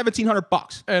worth like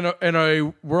 $1,700 and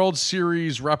a World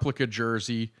Series replica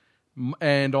jersey,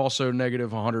 and also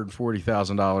negative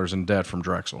 $140,000 in debt from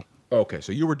Drexel. Okay,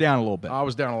 so you were down a little bit. I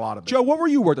was down a lot of it. Joe, what were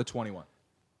you worth at 21?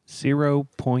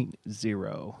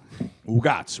 0.0.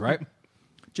 Ugats, right?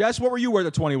 Jess, what were you worth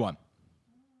at 21?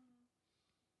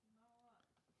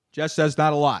 Jess says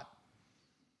not a lot.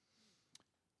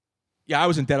 Yeah, I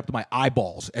was in debt up to my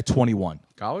eyeballs at 21.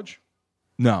 College?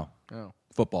 No. Oh.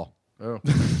 Football. Oh.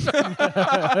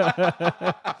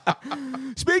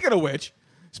 Speaking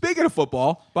of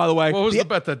football, by the way, what was the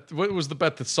bet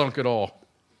that sunk it all?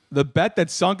 The bet that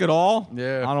sunk it all?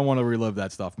 Yeah. I don't want to relive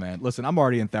that stuff, man. Listen, I'm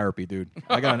already in therapy, dude.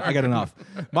 I got enough.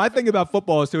 My thing about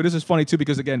football is, too, this is funny, too,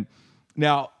 because, again,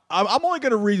 now, I'm only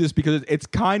going to read this because it's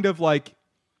kind of like,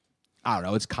 I don't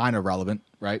know, it's kind of relevant,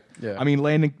 right? Yeah. I mean,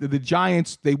 the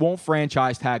Giants, they won't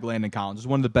franchise tag Landon Collins. He's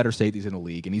one of the better safeties in the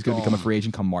league, and he's going to become a free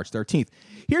agent come March 13th.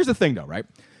 Here's the thing, though, right?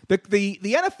 The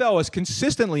NFL is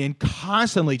consistently and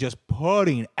constantly just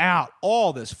putting out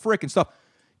all this freaking stuff.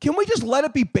 Can we just let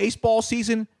it be baseball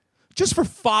season just for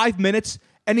 5 minutes,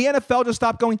 and the NFL just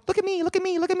stop going, look at me, look at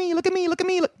me, look at me, look at me, look at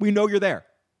me. We know you're there.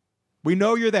 We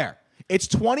know you're there. It's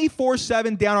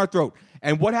 24/7 down our throat.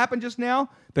 And what happened just now?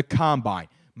 The Combine.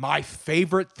 My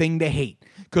favorite thing to hate.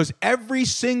 Because every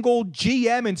single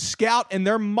GM and scout and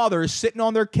their mother is sitting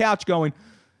on their couch going,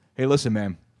 hey, listen,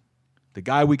 man, the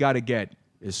guy we got to get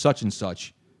is such and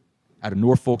such out of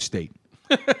Norfolk State.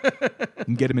 You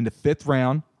can get him in the 5th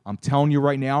round. I'm telling you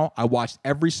right now, I watched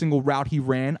every single route he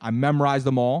ran. I memorized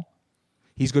them all.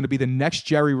 He's going to be the next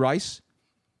Jerry Rice.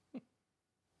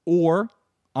 Or,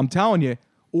 I'm telling you,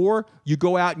 or you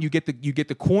go out and you get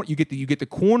the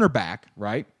cornerback,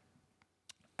 right?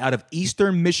 Out of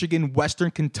Eastern Michigan,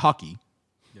 Western Kentucky,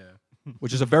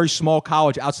 which is a very small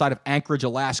college outside of Anchorage,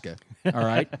 Alaska, all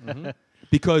right?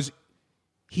 Because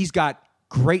he's got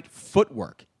great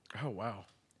footwork. Oh, wow.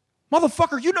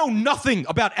 Motherfucker, you know nothing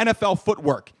about NFL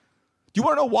footwork. Do you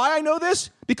want to know why I know this?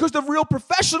 Because the real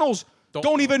professionals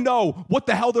don't even know what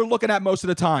the hell they're looking at most of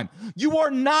the time. You are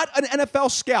not an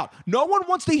NFL scout. No one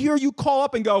wants to hear you call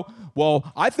up and go, well,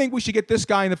 I think we should get this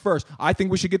guy in the 1st. I think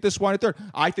we should get this one in the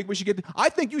 3rd. I think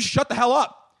you should shut the hell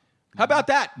up. How about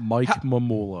that? Mike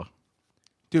Mamula.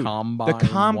 Dude, the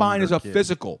Combine is a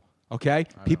physical. Okay?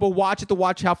 People watch it to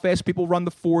watch how fast people run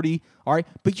the 40. All right?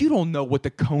 But you don't know what the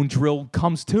cone drill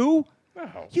comes to. No.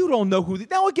 You don't know who.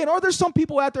 Now, again, are there some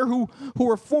people out there who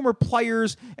are former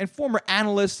players and former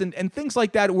analysts and things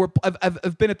like that who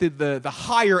have been at the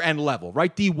higher end level,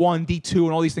 right? D1, D2,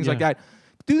 and all these things like that.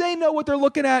 Do they know what they're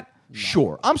looking at? No.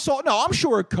 Sure. I'm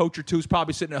sure a coach or two is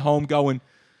probably sitting at home going,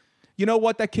 you know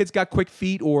what? That kid's got quick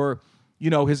feet, or, you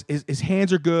know, his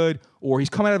hands are good, or he's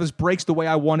coming out of his breaks the way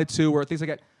I wanted to, or things like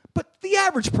that. But the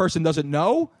average person doesn't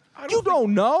know. You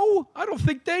don't know. I don't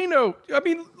think they know. I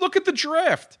mean, look at the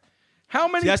draft. How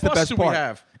many that's busts the best do part. we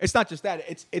have? It's not just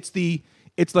that. It's the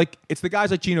guys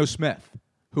like Geno Smith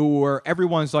who are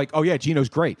everyone's like, oh yeah, Geno's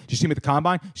great. Did you see him at the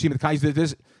Combine? He's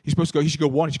supposed to go. He should go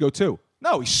 1. He should go 2.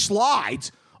 No, he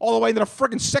slides all the way into the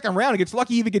freaking second round. He gets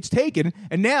lucky, he even gets taken.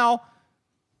 And now,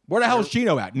 where the hell is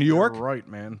Geno at? New York? You're right,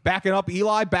 man. Backing up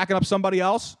Eli, backing up somebody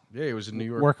else? Yeah, he was in New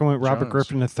York. Working with Robert Giants.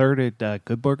 Griffin III at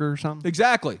Good Burger or something?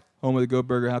 Exactly. Home of the Good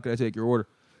Burger. How can I take your order?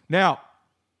 Now,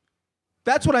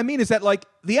 that's what I mean is that, like,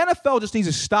 the NFL just needs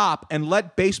to stop and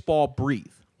let baseball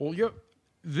breathe. Well,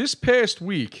 this past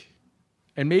week,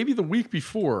 and maybe the week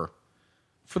before,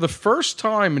 for the first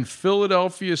time in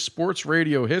Philadelphia sports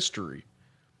radio history,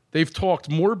 they've talked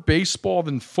more baseball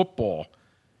than football.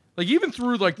 Like, even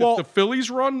through the Phillies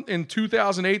run in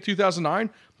 2008, 2009,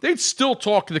 they'd still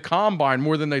talk the combine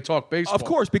more than they talk baseball. Of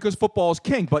course, because football is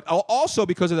king, but also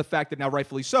because of the fact that now,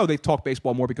 rightfully so, they've talked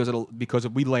baseball more because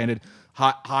we landed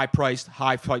high-priced,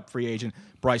 high-fight free agent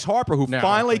Bryce Harper, who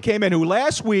finally came in, who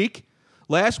last week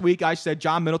I said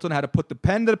John Middleton had to put the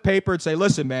pen to the paper and say,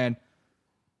 listen, man,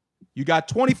 you got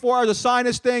 24 hours to sign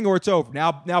this thing or it's over.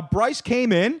 Now Bryce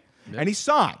came in and he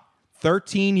signed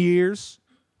 13 years,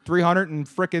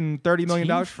 $330 million.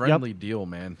 Team-friendly deal,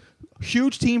 man.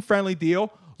 Huge team-friendly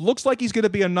deal. Looks like he's going to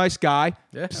be a nice guy.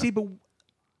 Yeah. See, but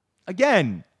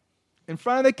again, in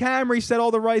front of the camera, he said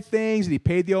all the right things, and he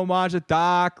paid the homage to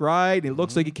Doc, right? And it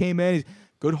looks like he came in. He's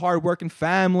good, hard-working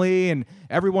family, and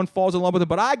everyone falls in love with him.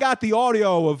 But I got the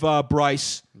audio of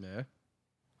Bryce. Yeah.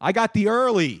 I got the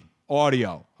early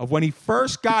audio of when he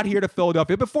first got here to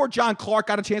Philadelphia, before John Clark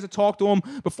got a chance to talk to him,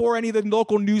 before any of the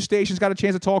local news stations got a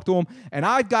chance to talk to him. And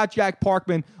I've got Jack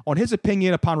Parkman on his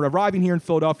opinion upon arriving here in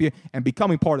Philadelphia and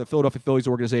becoming part of the Philadelphia Phillies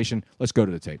organization. Let's go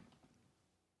to the tape.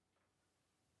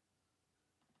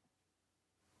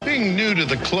 Being new to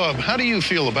the club, how do you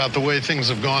feel about the way things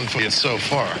have gone for you so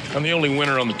far? I'm the only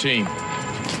winner on the team.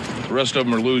 The rest of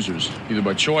them are losers, either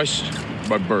by choice or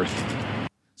by birth.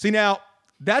 See, now,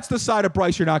 that's the side of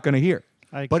Bryce you're not going to hear.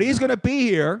 But he's going to be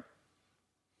here,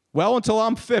 well, until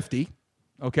I'm 50,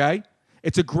 okay?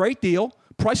 It's a great deal.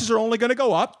 Prices are only going to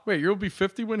go up. Wait, you'll be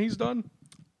 50 when he's done?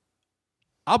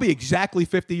 I'll be exactly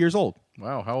 50 years old.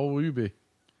 Wow, how old will you be?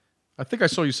 I think I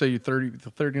saw you say you're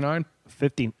 39?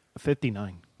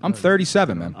 59. I'm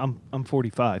 37, man. I'm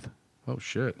 45. Oh,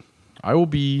 shit. I will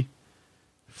be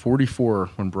 44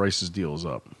 when Bryce's deal is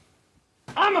up.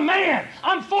 I'm a man.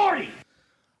 I'm 40.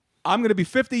 I'm going to be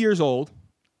 50 years old,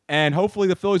 and hopefully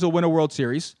the Phillies will win a World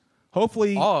Series.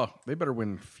 Hopefully. Oh, they better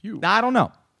win a few. I don't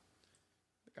know.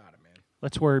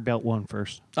 Let's worry about one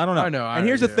first. I don't know. I know. And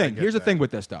here's the thing. Here's the thing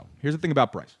with this, though. Here's the thing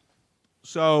about Bryce.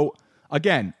 So,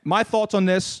 again, my thoughts on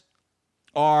this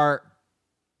are,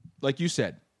 like you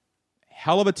said,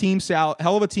 hell of a team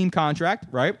contract,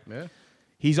 right? Yeah.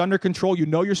 He's under control. You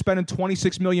know you're spending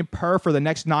 $26 million per for the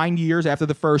next 9 years after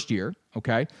the first year,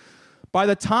 okay? By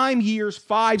the time years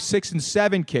 5, 6, and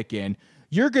 7 kick in,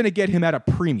 you're going to get him at a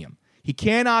premium. He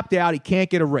can't opt out. He can't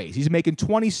get a raise. He's making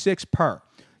 26 per.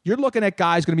 You're looking at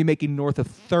guys going to be making north of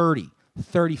 30,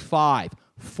 35,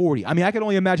 40. I mean, I can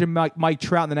only imagine Mike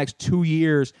Trout in the next 2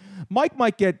 years. Mike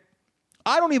might get,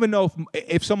 I don't even know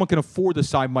if someone can afford to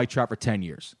sign Mike Trout for 10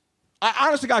 years. I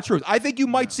honestly got truth. I think you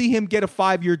might see him get a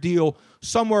 5-year deal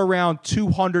somewhere around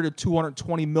 200 to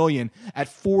 220 million at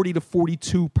 40 to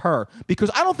 42 per.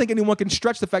 Because I don't think anyone can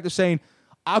stretch the fact of saying,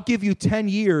 I'll give you 10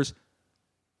 years,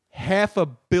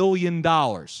 $500 million.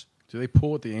 Do they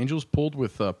pull what the Angels pulled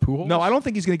with Pujols? No, I don't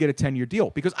think he's going to get a 10-year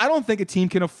deal because I don't think a team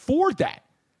can afford that.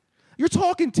 You're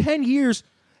talking 10 years,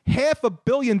 $500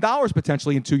 million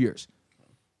potentially in 2 years.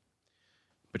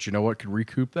 But you know what could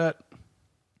recoup that?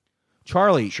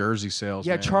 Charlie. Jersey sales.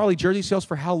 Yeah, man. Charlie, jersey sales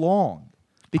for how long?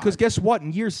 Because guess what?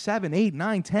 In years 7, 8,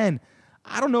 9, 10,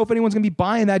 I don't know if anyone's going to be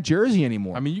buying that jersey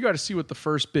anymore. I mean, you got to see what the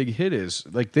first big hit is.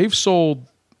 Like, they've sold,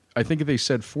 I think they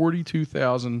said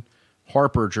 42,000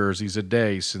 Harper jerseys a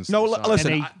day since. No,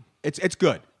 listen, it's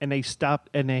good. And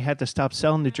they had to stop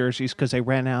selling the jerseys because they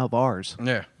ran out of ours.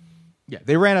 Yeah. Yeah,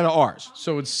 they ran out of ours.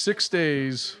 So in 6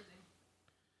 days.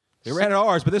 They ran out of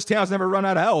ours, but this town's never run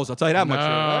out of L's. I'll tell you that much.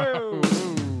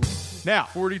 Now,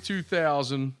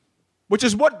 42,000. Which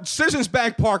is what Citizens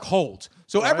Bank Park holds.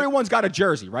 So everyone's got a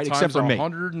jersey, right? Except for me.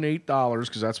 $108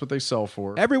 because that's what they sell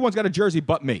for. Everyone's got a jersey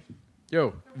but me.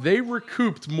 Yo, they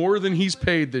recouped more than he's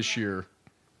paid this year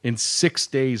in 6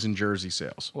 days in jersey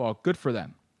sales. Well, good for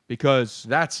them because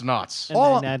that's nuts. And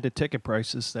then add the ticket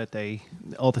prices that I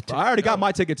already got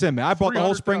my tickets in, man. I bought the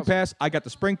whole spring pass. I got the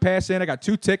spring pass in. I got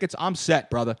 2 tickets. I'm set,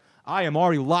 brother. I am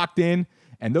already locked in.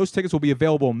 And those tickets will be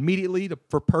available immediately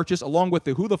for purchase, along with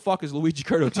the "Who the fuck is Luigi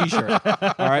Curto" T-shirt.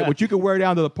 All right, which you can wear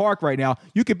down to the park right now.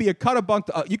 You could be a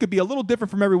you could be a little different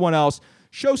from everyone else.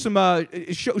 Show some,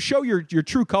 show your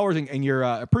true colors and your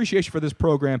appreciation for this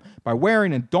program by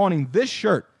wearing and donning this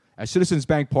shirt at Citizens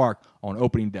Bank Park on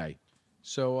opening day.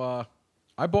 So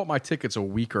I bought my tickets a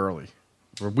week early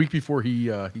or a week before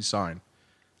he signed.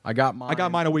 I got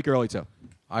mine a week early too.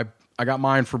 I got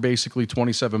mine for basically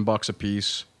 $27 a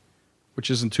piece, which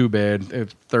isn't too bad.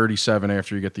 It's $37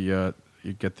 after you get the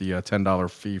 $10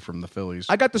 fee from the Phillies.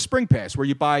 I got the spring pass where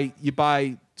you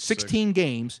buy 16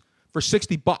 games for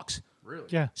 $60. Really?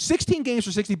 Yeah. 16 games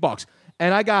for $60.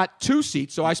 And I got 2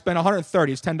 seats, so I spent $130.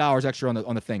 It's $10 extra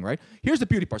on the thing, right? Here's the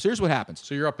beauty part. So here's what happens.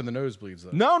 So you're up in the nosebleeds, though.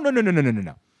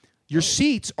 No. Your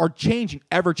seats are changing,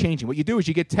 ever changing. What you do is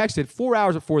you get texted 4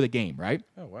 hours before the game, right?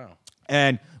 Oh, wow.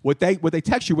 And what they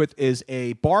text you with is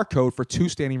a barcode for 2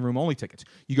 standing room only tickets.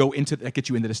 That gets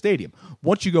you into the stadium.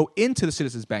 Once you go into the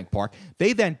Citizens Bank Park,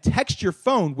 they then text your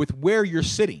phone with where you're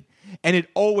sitting. And it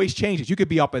always changes. You could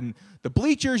be up in the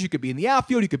bleachers, you could be in the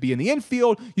outfield, you could be in the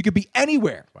infield, you could be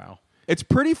anywhere. Wow. It's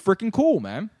pretty freaking cool,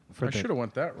 man. I should have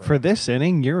went that route. For this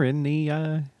inning, you're in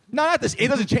the. No, not this. It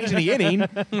doesn't change in the inning.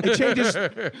 It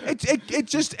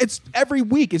changes. It's every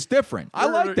week. It's different. I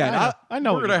like that. I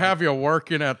know. We're gonna have you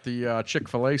working at the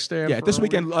Chick-fil-A stand. Yeah, this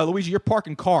weekend, Luigi, you're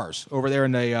parking cars over there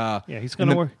in the. Yeah, he's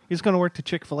gonna work. He's gonna work the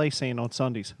Chick-fil-A stand on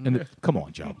Sundays. Come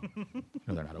on, Joe.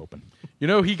 No, they're not open. You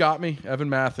know, he got me, Evan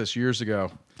Mathis, years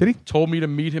ago. Did he? Told me to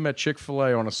meet him at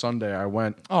Chick-fil-A on a Sunday. I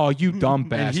went. Oh, you dumb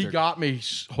bastard! And he got me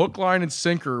hook, line, and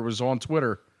sinker. It was on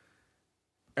Twitter,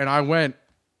 and I went,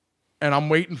 and I'm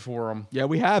waiting for him. Yeah,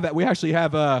 we have it. We actually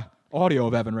have audio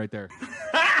of Evan right there.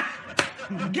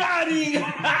 Got him!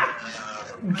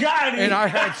 Got him! And I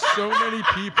had so many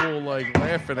people like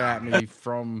laughing at me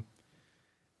from.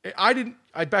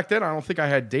 Back then I don't think I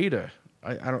had data.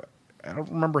 I don't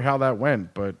remember how that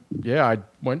went, but yeah, I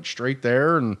went straight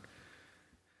there and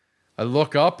I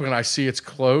look up and I see it's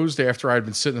closed after I'd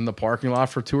been sitting in the parking lot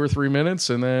for 2 or 3 minutes,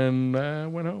 and then I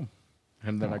went home.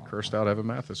 And then I cursed out Evan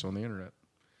Mathis on the internet.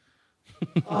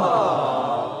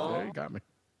 Yeah, you got me.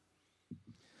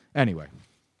 Anyway,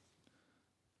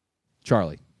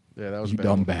 Charlie. Yeah, that was you bad.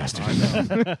 dumb bastard.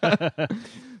 I know.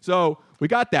 So we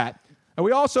got that, and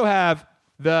we also have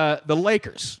the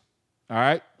Lakers. All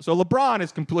right, so LeBron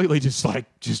is completely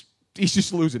he's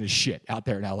just losing his shit out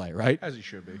there in LA, right? As he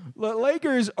should be. The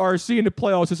Lakers are seeing the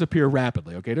playoffs disappear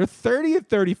rapidly. Okay, they're 30 and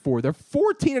 34. They're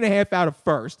 14.5 out of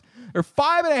first. They're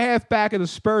 5.5 back of the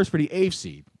Spurs for the 8th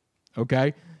seed.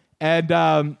 Okay, and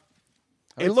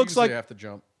it looks like they have to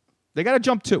jump. They got to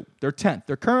jump 2. They're 10th.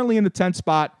 They're currently in the 10th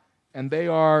spot, and they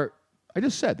are. I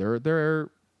just said they're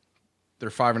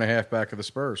 5.5 back of the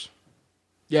Spurs.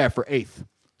 Yeah, for 8th.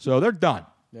 So they're done.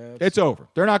 Yeah, it's over.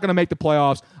 They're not going to make the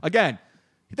playoffs again.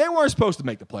 They weren't supposed to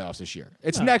make the playoffs this year.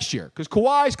 It's next year because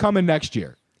Kawhi's coming next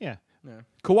year. Yeah.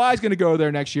 Kawhi's going to go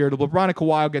there next year. The LeBron and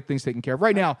Kawhi will get things taken care of.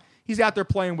 Right now, he's out there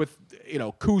playing with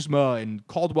Kuzma and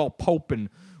Caldwell Pope and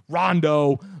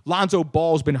Rondo. Lonzo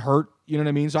Ball's been hurt. You know what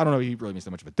I mean? So I don't know if he really makes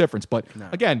that much of a difference. But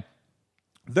again,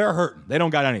 they're hurting. They don't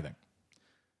got anything.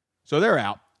 So they're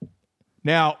out.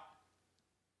 Now,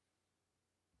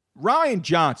 Ryan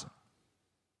Johnson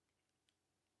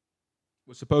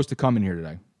was supposed to come in here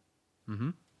today. Mm-hmm.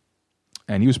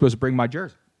 And he was supposed to bring my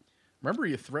jersey. Remember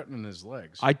you threatening his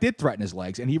legs. I did threaten his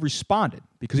legs, and he responded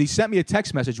because he sent me a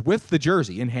text message with the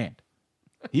jersey in hand.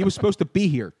 He was supposed to be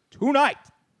here tonight.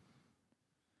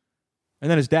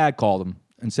 And then his dad called him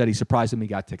and said he surprised him he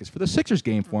got tickets for the Sixers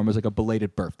game for him as like a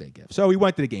belated birthday gift. So he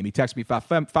went to the game. He texted me 5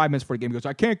 minutes before the game. He goes,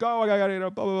 I can't go. I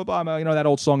got blah, blah, blah. You know, that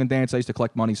old song and dance. I used to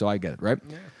collect money, so I get it, right?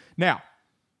 Yeah. Now,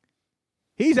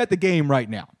 he's at the game right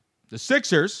now. The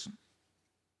Sixers,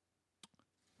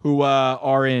 who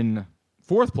are in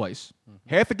 4th place,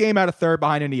 half a game out of 3rd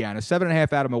behind Indiana,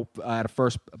 7.5 out of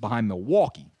 1st behind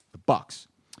Milwaukee, the Bucks,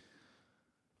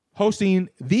 hosting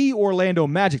the Orlando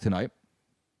Magic tonight,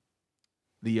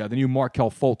 the new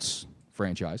Markelle Fultz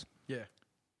franchise. Yeah.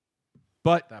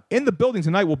 But in the building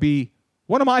tonight will be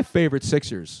one of my favorite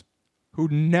Sixers, who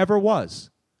never was,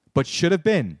 but should have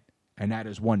been, and that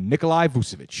is one Nikolai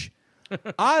Vucevic.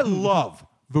 I love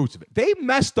Vucevic. They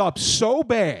messed up so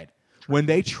bad when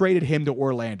they traded him to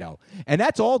Orlando. And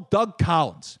that's all Doug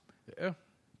Collins. Yeah.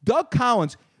 Doug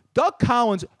Collins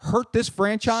hurt this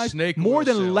franchise more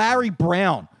than Larry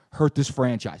Brown hurt this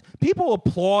franchise. People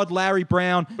applaud Larry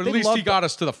Brown. But at least he got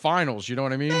us to the finals, you know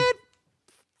what I mean? Man,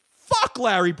 fuck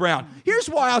Larry Brown. Here's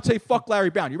why I'll say fuck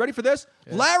Larry Brown. You ready for this?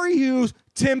 Yeah. Larry Hughes,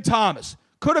 Tim Thomas.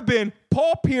 Could have been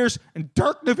Paul Pierce and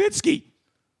Dirk Nowitzki.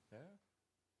 Yeah.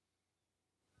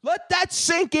 Let that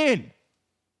sink in.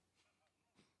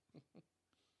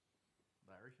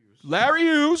 Larry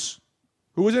Hughes,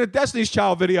 who was in a Destiny's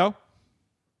Child video.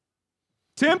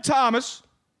 Tim Thomas.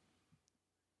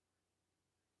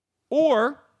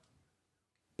 Or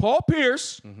Paul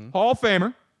Pierce, Hall of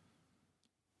Famer.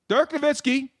 Dirk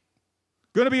Nowitzki,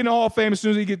 going to be in the Hall of Fame as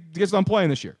soon as he gets done playing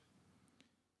this year.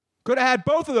 Could have had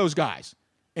both of those guys.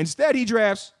 Instead, he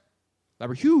drafts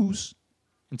Robert Hughes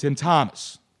and Tim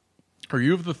Thomas. Are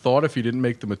you of the thought if he didn't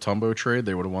make the Mutombo trade,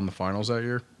 they would have won the finals that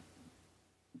year?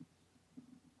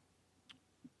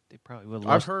 They probably would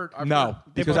have I've heard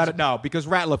because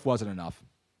Ratliff wasn't enough.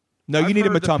 No, you I've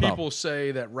needed heard Mutombo. People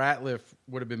say that Ratliff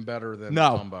would have been better than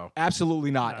No, Mutombo.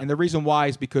 absolutely not. And the reason why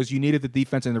is because you needed the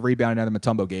defense and the rebound that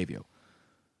Mutombo gave you.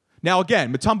 Now,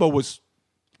 again, Mutombo was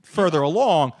further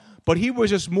along, but he was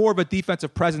just more of a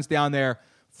defensive presence down there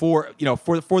for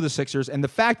the Sixers. And the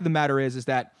fact of the matter is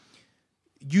that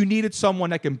you needed someone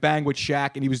that can bang with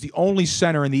Shaq, and he was the only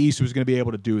center in the East who was going to be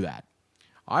able to do that.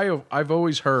 I've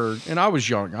always heard, and I was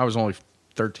young. I was only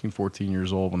 13, 14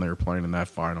 years old when they were playing in that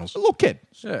finals. A little kid.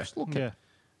 Yeah. Just a little kid. Yeah.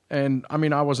 And, I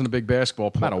mean, I wasn't a big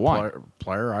basketball Matter what.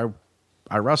 player.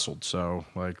 I wrestled, so,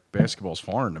 like, basketball's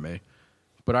foreign to me.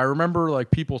 But I remember,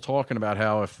 like, people talking about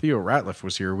how if Theo Ratliff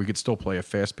was here, we could still play a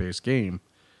fast-paced game.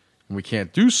 And we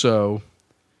can't do so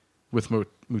with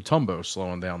Mutombo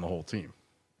slowing down the whole team.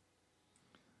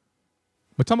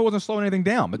 Mutombo wasn't slowing anything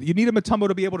down, but you needed Mutombo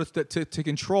to be able to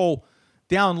control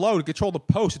down low, to control the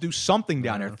post, to do something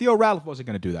down there. Theo Ratliff wasn't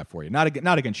going to do that for you. Not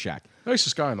against Shaq.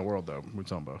 Nicest guy in the world, though,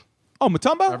 Mutombo. Oh,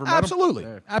 Mutombo? Ever met him? Absolutely.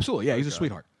 Yeah. Absolutely. Yeah, he's a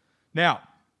sweetheart. Now,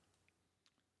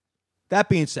 that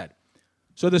being said,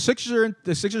 so the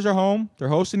Sixers are home. They're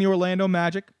hosting the Orlando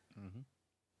Magic.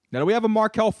 Now, do we have a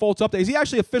Markelle Fultz update? Is he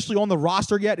actually officially on the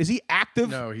roster yet? Is he active?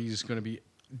 No, he's going to be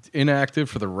inactive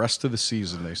for the rest of the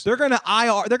season. They say. They're going to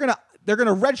IR. They're going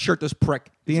to redshirt this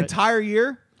prick the entire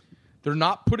year. They're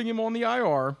not putting him on the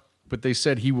IR, but they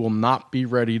said he will not be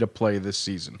ready to play this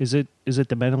season. Is it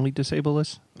the mentally disabled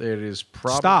list? It is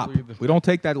probably. Stop. We don't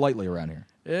take that lightly around here.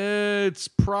 It's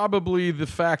probably the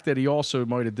fact that he also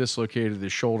might have dislocated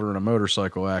his shoulder in a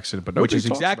motorcycle accident, but which nobody is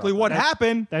talks exactly about what that.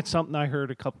 happened. That's something I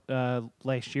heard a couple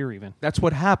last year even. That's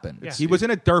what happened. Yeah. He was in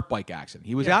a dirt bike accident.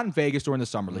 He was out in Vegas during the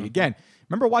Summer League. Again,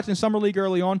 remember watching Summer League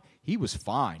early on? He was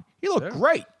fine. He looked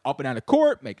great. Up and down the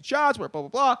court, making shots, blah, blah,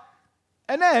 blah.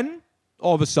 And then,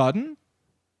 all of a sudden,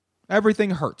 everything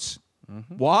hurts.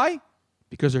 Why?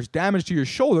 Because there's damage to your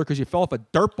shoulder because you fell off a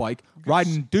dirt bike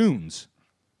riding dunes.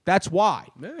 That's why.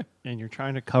 Yeah. And you're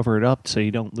trying to cover it up so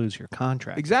you don't lose your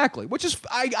contract. Exactly. Which is,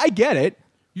 I get it.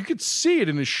 You could see it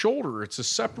in his shoulder. It's a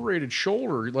separated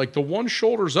shoulder. Like the one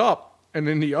shoulder's up and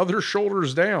then the other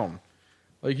shoulder's down.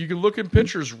 Like you can look in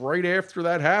pictures right after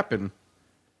that happened.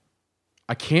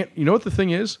 You know what the thing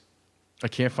is? I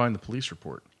can't find the police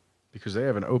report because they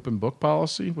have an open book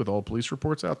policy with all police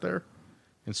reports out there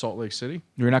in Salt Lake City.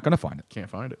 You're not going to find it. Can't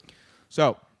find it.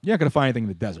 So, you're not going to find anything in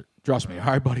the desert. Trust me. All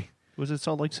right, buddy. Was it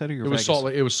Salt Lake City or It was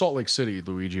Vegas? It was Salt Lake City,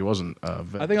 Luigi. It wasn't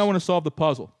Vegas. I think I want to solve the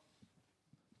puzzle.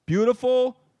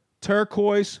 Beautiful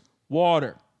turquoise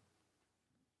water.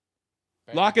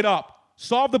 Lock it up.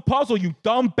 Solve the puzzle, you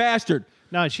dumb bastard.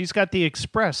 No, she's got the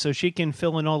express, so she can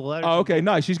fill in all the letters. Oh, okay,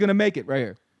 nice. She's going to make it right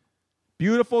here.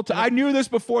 Beautiful. I knew this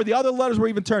before. The other letters were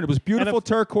even turned. It was beautiful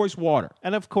turquoise water.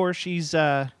 And of course, she's.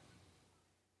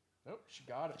 She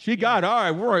got it. She got it.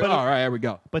 All right, all right. There we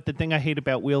go. But the thing I hate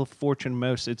about Wheel of Fortune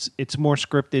most, it's more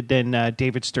scripted than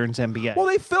David Stern's NBA. Well,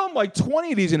 they film like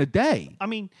 20 of these in a day. I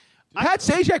mean, Pat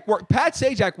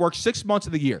Sajak works 6 months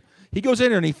of the year. He goes in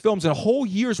there and he films a whole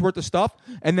year's worth of stuff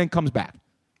and then comes back.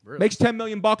 Really? Makes $10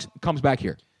 million, comes back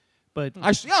here. But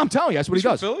I'm telling you, that's what he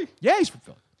does. From Philly? Yeah, he's from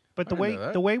Philly. But the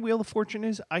way Wheel of Fortune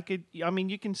is,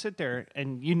 you can sit there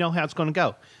and you know how it's going to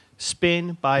go.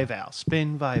 Spin by Val,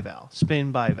 spin by Val,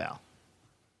 spin by Val.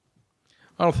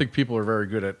 I don't think people are very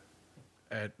good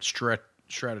at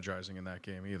strategizing in that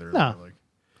game either. No.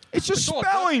 It's just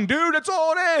spelling, dude. That's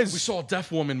all it is. We saw a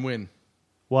deaf woman win.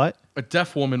 What? A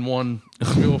deaf woman won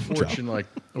Wheel of Fortune like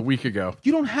a week ago.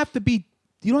 You don't have to be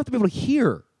able to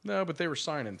hear. No, but they were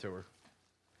signing to her.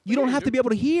 You don't have to be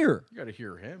able to hear. You got to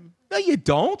hear him. No, you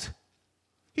don't.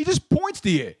 He just points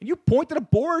to you. And you point to the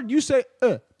board and you say,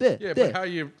 Yeah, but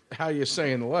how you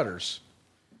saying the letters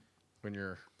when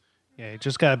you're... Yeah, you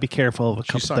just got to be careful of a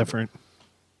couple different...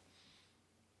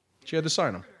 She had to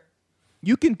sign them.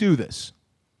 You can do this.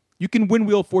 You can win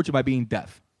Wheel of Fortune by being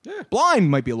deaf. Yeah. Blind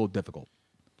might be a little difficult.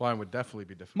 Blind would definitely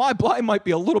be difficult. My blind might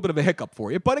be a little bit of a hiccup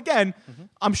for you. But again,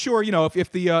 I'm sure,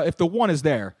 if the one is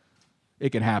there,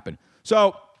 it can happen.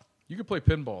 So... You could play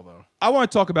pinball, though. I want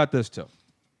to talk about this, too.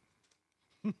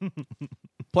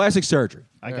 Plastic surgery.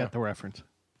 I got the reference.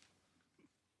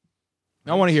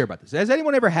 I want to hear about this. Has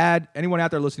anyone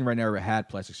out there listening right now ever had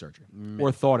plastic surgery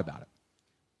or thought about it?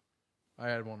 I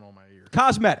had one on my ear.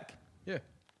 Cosmetic. Yeah.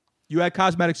 You had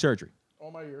cosmetic surgery.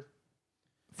 On my ear.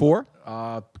 For?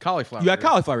 Cauliflower. You had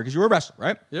cauliflower because you were a wrestler,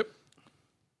 right? Yep.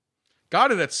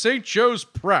 Got it at St. Joe's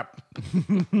Prep.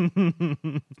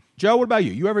 Joe, what about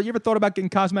you? You ever thought about getting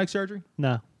cosmetic surgery?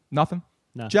 No. Nothing?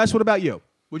 No. Jess, what about you?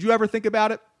 Would you ever think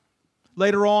about it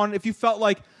later on if you felt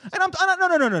like,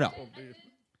 no.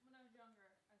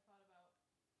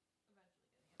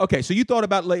 Okay, so you thought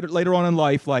about later on in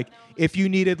life, like if you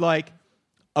needed like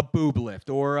a boob lift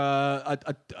or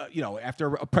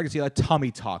after a pregnancy, a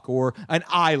tummy tuck or an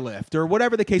eye lift or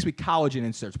whatever the case with collagen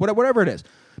inserts, whatever it is,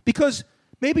 because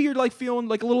maybe you're like feeling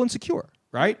like a little insecure,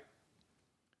 right?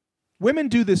 Women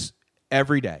do this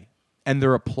every day, and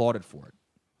they're applauded for it.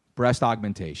 Breast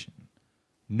augmentation,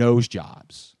 nose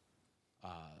jobs.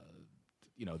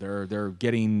 They're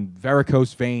getting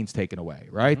varicose veins taken away,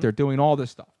 right? Mm-hmm. They're doing all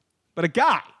this stuff. But a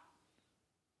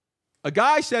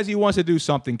guy says he wants to do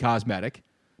something cosmetic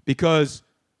because,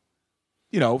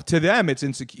 to them it's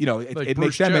insecure. It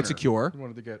makes them insecure.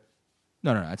 Wanted to get.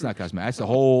 No, it's not cosmetic. That's the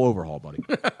whole overhaul, buddy.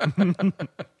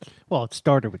 Well, it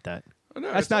started with that.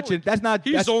 No, that's not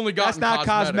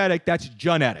cosmetic. That's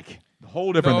genetic. The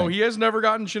whole different thing. He has never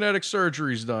gotten genetic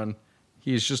surgeries done.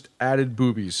 He's just added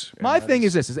boobies. My thing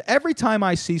is this: is every time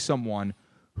I see someone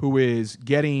who is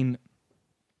getting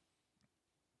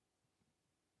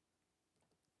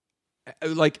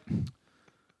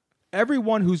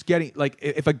everyone who's getting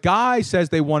if a guy says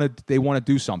they want to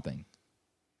do something,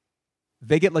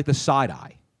 they get like the side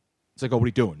eye. It's like, oh, what are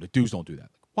you doing? The dudes don't do that.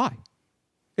 Why?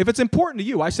 If it's important to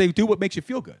you, I say do what makes you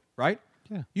feel good, right?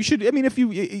 Yeah. You should. I mean, if you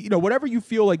whatever you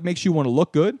feel like makes you want to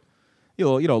look good, a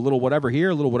little whatever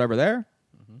here, a little whatever there.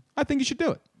 Mm-hmm. I think you should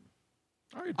do it.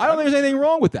 I don't think there's anything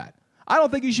wrong with that. I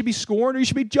don't think you should be scorned or you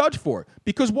should be judged for it.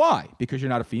 Because why? Because you're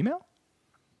not a female?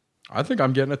 I think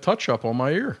I'm getting a touch-up on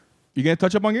my ear. You're getting a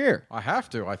touch-up on your ear? I have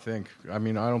to, I think. I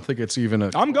mean, I don't think it's even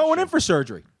a... I'm going in for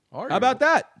surgery. How about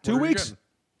that? 2 weeks.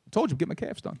 I told you, I'm getting my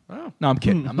calves done. Oh. No, I'm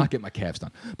kidding. I'm not getting my calves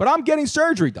done. But I'm getting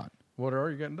surgery done. What are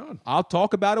you getting done? I'll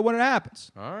talk about it when it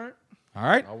happens. All right. All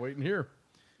right? I'll wait and hear.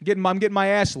 I'm getting my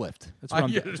ass lift. That's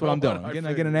what I'm doing. I'm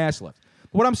getting an ass lift.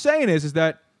 But what I'm saying is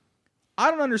that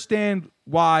I don't understand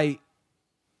why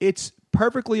it's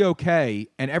perfectly okay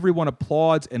and everyone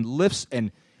applauds and lifts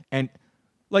and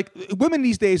like women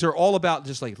these days are all about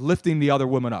just like lifting the other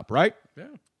woman up, right? Yeah.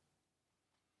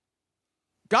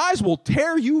 Guys will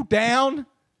tear you down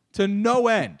to no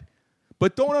end,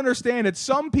 but don't understand that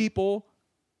some people,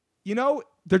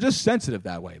 they're just sensitive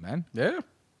that way, man. Yeah.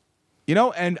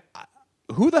 And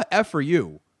who the F are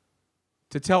you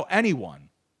to tell anyone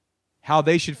how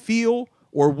they should feel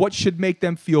or what should make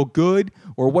them feel good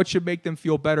or what should make them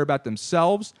feel better about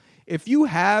themselves? If you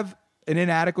have an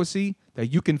inadequacy that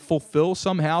you can fulfill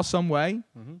somehow, some way,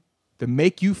 to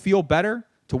make you feel better,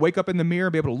 to wake up in the mirror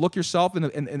and be able to look yourself in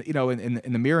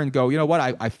the mirror and go, you know what,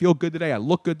 I feel good today, I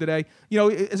look good today.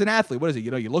 As an athlete, what is it?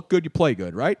 You look good, you play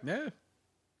good, right? Yeah.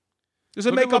 Does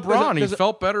it make up LeBron? He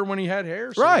felt better when he had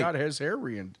hair, so he got his hair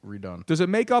redone. Does it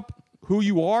make up who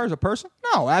you are as a person?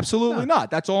 No, absolutely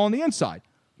not. That's all on the inside.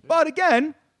 But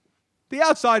again, the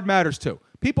outside matters too.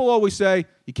 People always say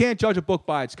you can't judge a book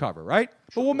by its cover, right?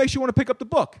 But what makes you want to pick up the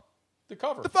book? The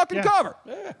cover. The fucking cover.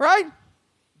 Yeah. Right?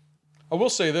 I will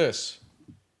say this.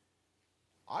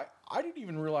 I didn't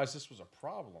even realize this was a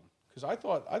problem because I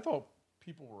thought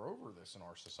people were over this in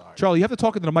our society. Charlie, you have to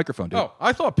talk into the microphone, dude. Oh,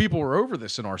 I thought people were over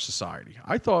this in our society.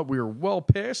 I thought we were well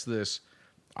past this.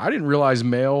 I didn't realize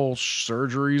male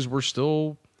surgeries were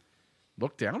still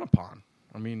looked down upon.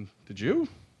 I mean, did you?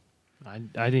 I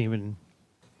didn't even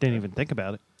think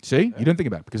about it. See, you didn't think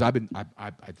about it because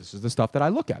this is the stuff that I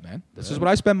look at, man. This is what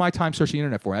I spend my time searching the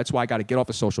internet for. That's why I got to get off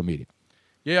of social media.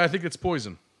 Yeah, I think it's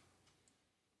poison.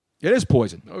 It is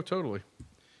poison. Oh, totally.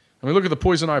 I mean, look at the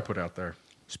poison I put out there.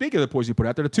 Speaking of the poison you put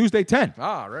out there, the Tuesday 10.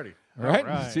 Ah, ready. All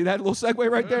right. See that little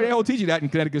segue right there? They will teach you that in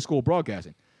Connecticut School of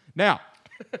Broadcasting. Now,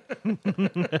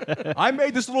 I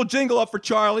made this little jingle up for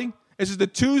Charlie. This is the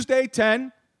Tuesday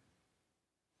 10.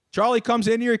 Charlie comes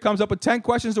in here. He comes up with 10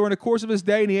 questions during the course of his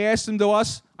day, and he asks them to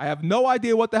us. I have no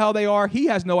idea what the hell they are. He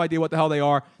has no idea what the hell they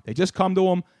are. They just come to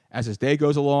him as his day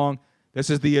goes along. This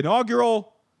is the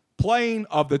inaugural playing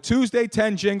of the Tuesday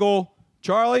 10 jingle.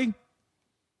 Charlie,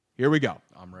 here we go.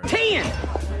 I'm ready. 10!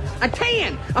 A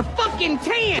 10! A fucking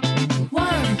 10!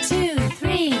 1, 2,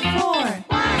 3, 4.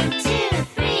 1, 2,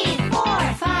 3,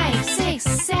 4. 5, 6,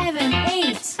 7,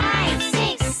 8. 5,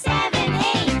 6, 7,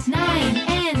 8. 9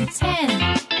 and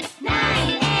 10.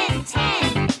 9 and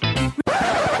 10.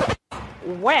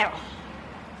 Well.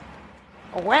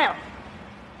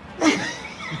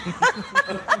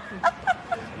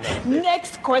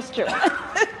 Next question.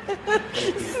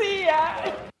 See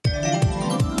ya.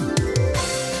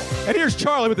 And here's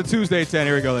Charlie with the Tuesday 10.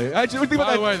 Here we go. What do you think By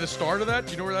about the way, the start of that,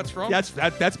 do you know where that's from?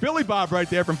 That's Billy Bob right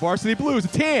there from Varsity Blues.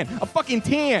 A fucking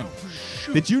tan.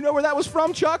 Did you know where that was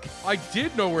from, Chuck? I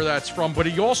did know where that's from, but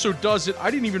he also does it. I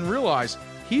didn't even realize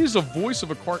he is a voice of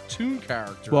a cartoon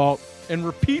character. Well, and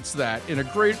repeats that in a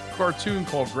great cartoon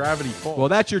called Gravity Falls. Well,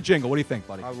 that's your jingle. What do you think,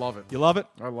 buddy? I love it. You love it?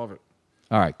 I love it.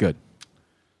 All right, good.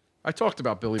 I talked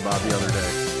about Billy Bob the other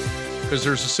day because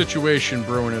there's a situation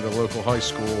brewing at a local high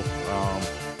school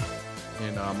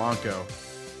in Monco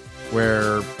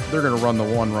where they're going to run the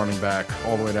one running back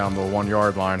all the way down the 1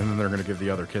 yard line, and then they're going to give the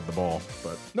other kid the ball.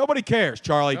 But nobody cares,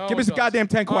 Charlie. No Give one us the does. goddamn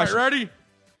 10 All right, questions. ready?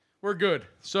 We're good.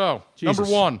 So, Jesus.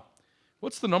 number one.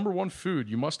 What's the number one food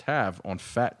you must have on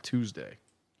Fat Tuesday?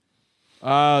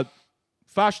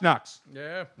 Fashnachts.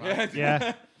 Yeah.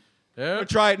 Yeah. Yeah. We'll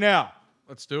try it now.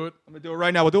 Let's do it. I'm going to do it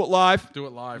right now. We'll do it live. Do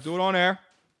it live. Do it on air.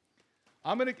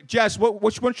 I'm going to... Jess,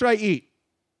 which one should I eat?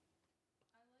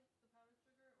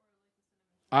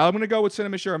 I'm going to go with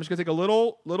cinnamon sugar. I'm just going to take a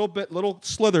little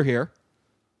slither here.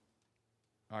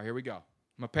 All right, here we go. I'm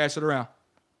going to pass it around.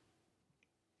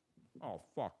 Oh,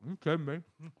 fuck. You kidding me?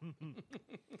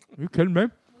 You kidding me?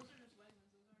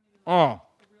 Oh.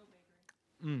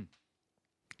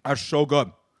 That's so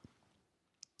good.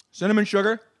 Cinnamon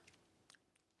sugar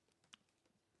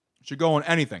should go on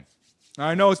anything. Now,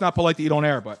 I know it's not polite to eat on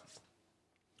air, but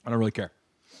I don't really care.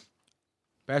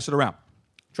 Pass it around.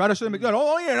 Try the cinnamon. Good.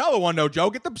 Oh, yeah, another one, though, Joe.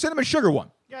 Get the cinnamon sugar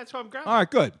one. Yeah, that's what I'm grabbing. All right,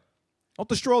 good. Don't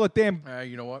destroy all the damn...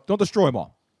 You know what? Don't destroy them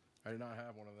all. I did not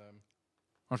have one of them.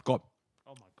 That's good.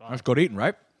 Oh, my God. That's good eating,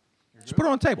 right? Just put it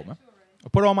on the table, man. I'll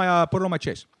put it on my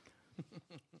chase.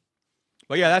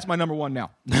 But yeah, that's my number one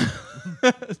now.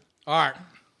 All right.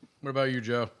 What about you,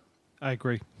 Joe? I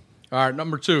agree. All right,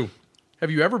 number two.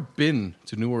 Have you ever been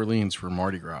to New Orleans for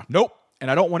Mardi Gras? Nope. And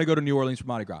I don't want to go to New Orleans for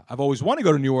Mardi Gras. I've always wanted to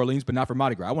go to New Orleans, but not for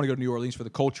Mardi Gras. I want to go to New Orleans for the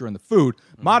culture and the food.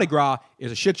 Mardi Gras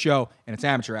is a shit show, and it's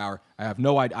amateur hour. I have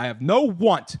no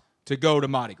want to go to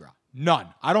Mardi Gras. None.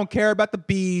 I don't care about the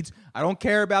beads. I don't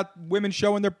care about women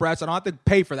showing their breasts. I don't have to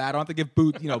pay for that. I don't have to give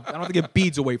I don't have to give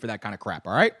beads away for that kind of crap.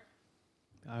 All right.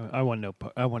 I want no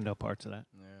parts of that.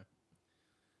 Yeah.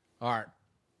 All right.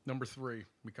 Number three.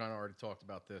 We kind of already talked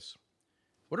about this.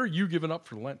 What are you giving up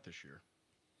for Lent this year?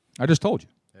 I just told you.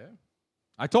 Yeah.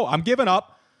 I'm giving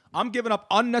up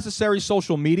unnecessary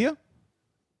social media.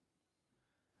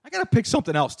 I got to pick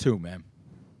something else too, man.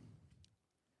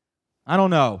 I don't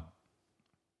know.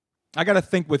 I got to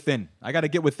think within. I got to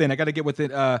get within. I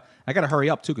got to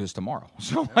hurry up too because it's tomorrow.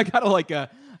 So I got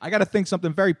to think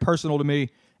something very personal to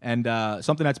me and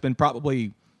something that's been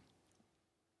probably,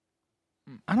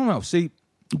 I don't know. See,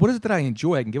 what is it that I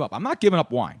enjoy I can give up? I'm not giving up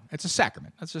wine. It's a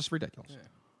sacrament. That's just ridiculous. Yeah.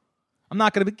 I'm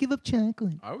not going to give up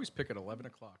chocolate. I always pick at 11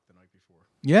 o'clock the night before.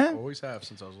 Yeah? I always have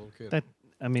since I was a little kid.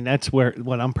 That's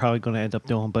what I'm probably going to end up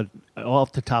doing. But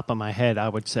off the top of my head, I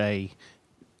would say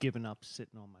giving up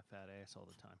sitting on my fat ass all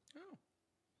the time. Oh.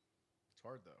 It's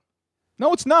hard, though.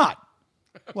 No, it's not.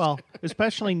 Well,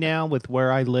 especially now with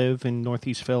where I live in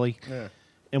Northeast Philly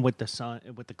and with the sun,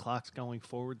 with the clocks going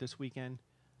forward this weekend,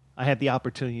 I had the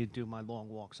opportunity to do my long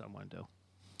walks I want to do.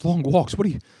 Long walks? What are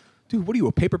you,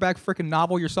 a paperback freaking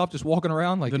novel yourself just walking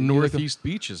around? Like the Northeast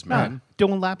beaches, man.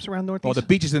 Doing laps around Northeast. Oh, the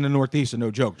beaches in the Northeast are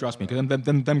no joke, trust me, because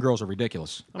them girls are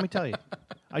ridiculous. Let me tell you.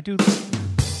 I do.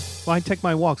 Well, I take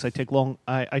my walks. I take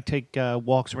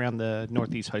walks around the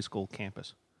Northeast High School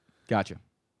campus. Gotcha.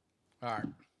 All right.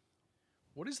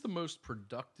 What is the most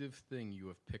productive thing you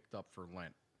have picked up for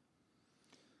Lent?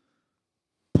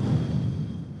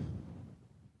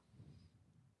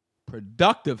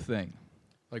 Productive thing.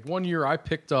 Like 1 year, I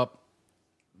picked up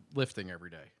lifting every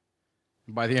day.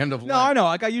 By the end of No, Lent, I know.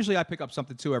 I usually pick up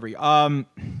something too every.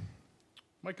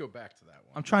 might go back to that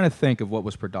one. I'm trying to think of what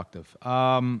was productive.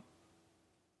 God,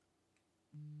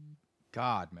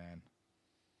 man.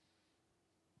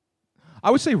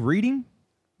 I would say reading.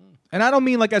 And I don't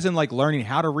mean like as in like learning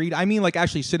how to read. I mean like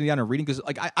actually sitting down and reading because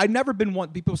like I've never been one.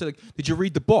 People say like, "Did you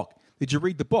read the book? Did you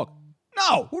read the book?"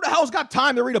 No. Who the hell's got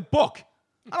time to read a book?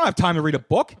 I don't have time to read a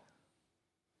book.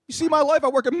 You see my life? I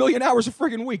work 1 million hours a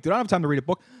friggin' week. Dude, I don't have time to read a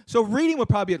book. So reading would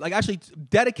probably be like actually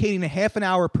dedicating a half an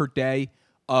hour per day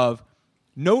of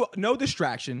no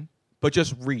distraction, but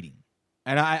just reading.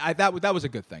 And that was a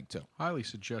good thing too. Highly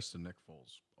suggest a Nick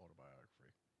Foles autobiography.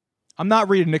 I'm not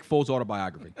reading Nick Foles'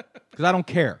 autobiography because I don't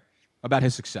care about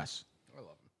his success. I love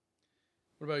him.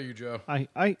 What about you, Joe?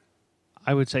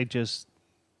 I would say just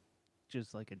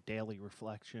like a daily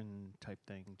reflection type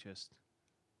thing, just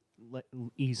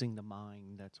easing the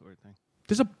mind, that sort of thing.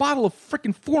 There's a bottle of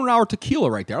freaking 4-hour tequila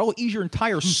right there. It'll ease your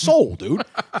entire soul, dude.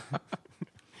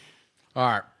 All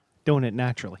right. Doing it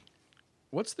naturally.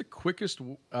 What's the quickest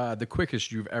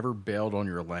you've ever bailed on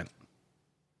your Lent?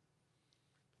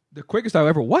 The quickest I've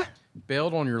ever what?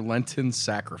 Bailed on your Lenten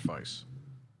sacrifice.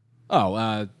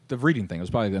 Oh, the reading thing. It was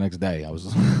probably the next day. I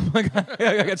was like,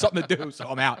 I got something to do, so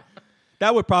I'm out.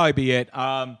 That would probably be it.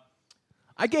 I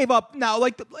gave up. No,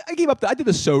 I gave up. I did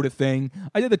the soda thing.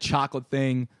 I did the chocolate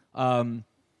thing.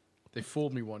 They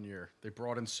fooled me one year. They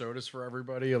brought in sodas for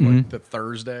everybody on like the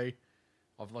Thursday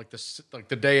of like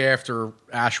the day after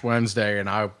Ash Wednesday, and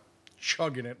I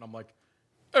chugging it, and I'm like,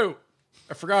 oh,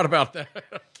 I forgot about that.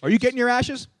 Are you getting your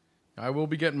ashes? I will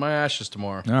be getting my ashes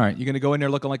tomorrow. All right, you gonna go in there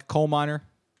looking like a coal miner?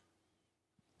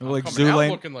 Like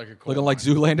Zoolander. Looking like a coal looking like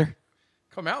Zoolander.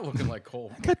 Come out looking like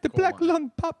coal. I got the black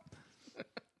lung pop.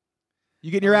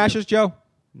 You getting your ashes, Joe?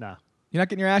 No. You're not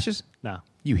getting your ashes? No.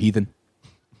 You heathen.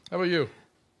 How about you?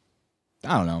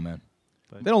 I don't know, man.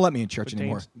 They don't let me in church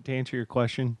anymore. To answer your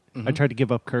question, I tried to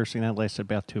give up cursing. That lasted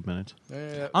about 2 minutes.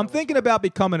 I'm thinking about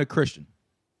becoming a Christian.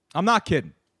 I'm not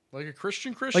kidding. Like a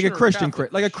Christian? Like a Christian,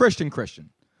 like a Christian.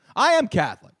 I am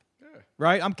Catholic,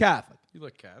 right? I'm Catholic. You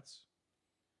like cats?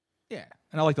 Yeah,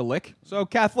 and I like to lick, so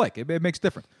Catholic. It makes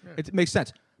difference. It makes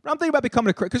sense. But I'm thinking about becoming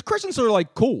a Christian because Christians are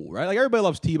like cool, right? Like everybody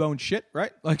loves T-Bone shit,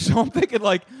 right? Like so, I'm thinking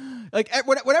like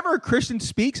whenever a Christian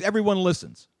speaks, everyone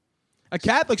listens. A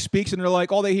Catholic speaks, and they're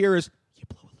like, all they hear is "you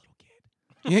blew a little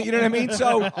kid." You know what I mean?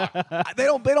 So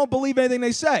they don't believe anything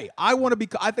they say. I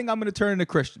think I'm going to turn into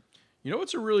Christian. You know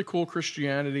what's a really cool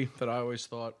Christianity that I always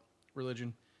thought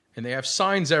religion, and they have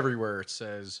signs everywhere. It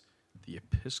says the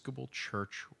Episcopal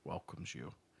Church welcomes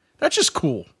you. That's just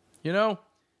cool, you know.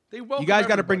 They welcome. You guys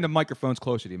got to bring the microphones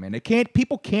closer to you, man.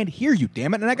 People can't hear you,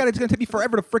 damn it. And it's going to take me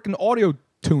forever to freaking audio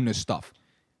tune this stuff.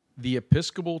 The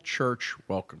Episcopal Church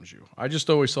welcomes you. I just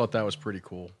always thought that was pretty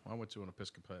cool. I went to an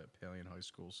Episcopalian high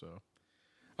school, so.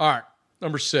 All right,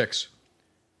 number 6.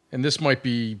 And this might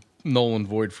be null and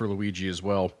void for Luigi as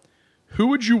well. Who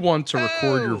would you want to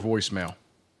record your voicemail?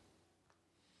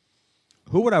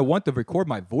 Who would I want to record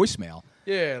my voicemail?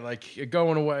 Yeah, like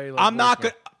going away. Like I'm not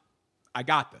going to. I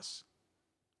got this.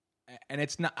 And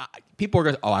it's not. People are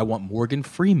going to, I want Morgan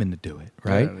Freeman to do it,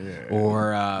 right? Yeah.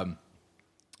 Or, I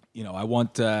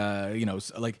want,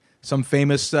 like some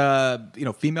famous,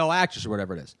 female actress or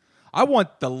whatever it is. I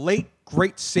want the late,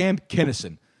 great Sam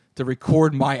Kinison to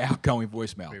record my outgoing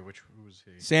voicemail. Wait, who is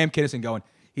he? Sam Kinison going,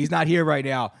 he's not here right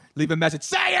now. Leave a message.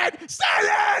 Say it! Say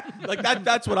it! Like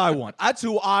that's what I want. That's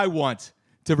who I want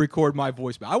to record my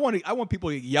voicemail. I want people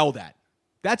to get yelled at.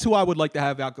 That's who I would like to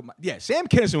have out. Yeah, Sam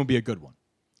Kinison would be a good one.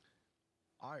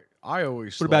 I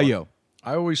always. What about you?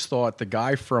 I always thought the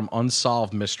guy from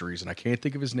Unsolved Mysteries, and I can't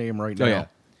think of his name right now. Yeah.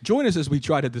 Join us as we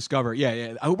try to discover.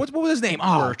 Yeah. What was his name?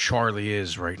 Where Charlie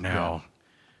is right now.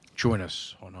 Yeah. Join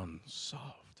us on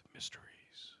Unsolved Mysteries.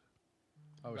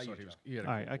 I always thought he had a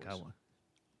All right, cool I got voice. one.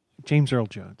 James Earl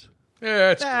Jones.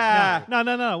 Yeah, it's cool.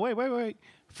 No. Wait.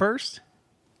 First,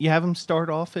 you have him start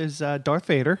off as Darth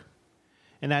Vader,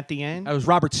 and at the end, that was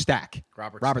Robert Stack.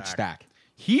 Robert Stack.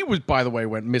 He was, by the way,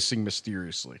 went missing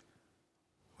mysteriously.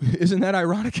 Isn't that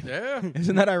ironic? Yeah.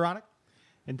 Isn't that ironic?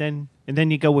 And then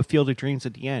you go with Field of Dreams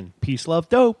at the end. Peace, love,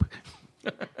 dope.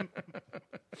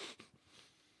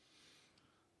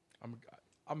 I'm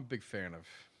a big fan of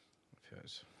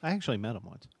his. I actually met him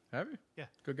once. Have you? Yeah.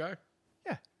 Good guy?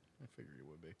 Yeah. I figured he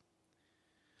would be.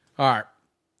 All right.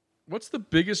 What's the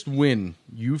biggest win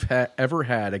you've ever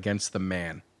had against the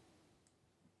man?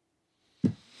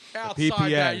 Outside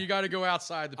PPA. that, you got to go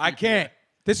outside the PPA. I can't.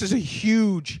 This is a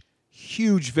huge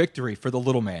victory for the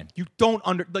little man.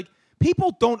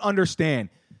 People don't understand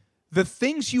the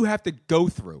things you have to go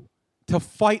through to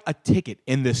fight a ticket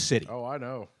in this city. Oh, I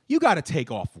know. You got to take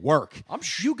off work.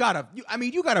 You got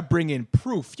to bring in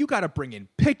proof. You got to bring in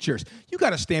pictures. You got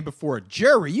to stand before a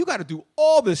jury. You got to do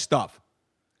all this stuff.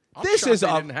 I'm shocked they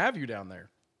didn't have you down there.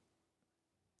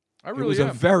 I really It was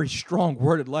a very strong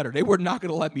worded letter. They were not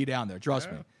going to let me down there.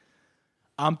 Trust me.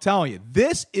 I'm telling you,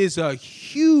 this is a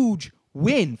huge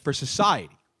win for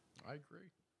society. I agree.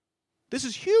 This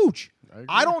is huge.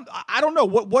 I don't know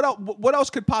what else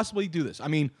could possibly do this. I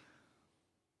mean,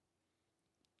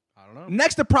 I don't know.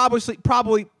 Next to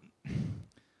probably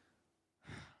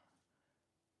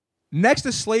next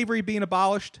to slavery being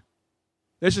abolished,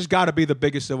 this has got to be the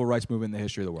biggest civil rights movement in the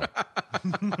history of the world.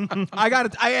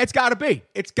 It's got to be.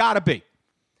 It's got to be.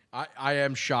 I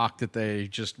am shocked that they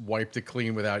just wiped it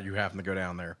clean without you having to go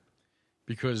down there,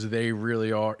 because they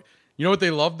really are. You know what they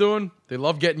love doing? They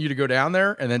love getting you to go down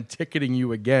there and then ticketing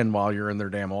you again while you're in their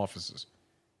damn offices.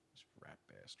 These rat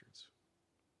bastards.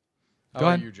 How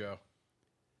about you, Joe?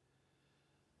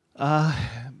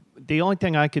 The only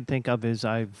thing I could think of is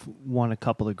I've won a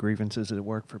couple of grievances at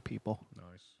work for people.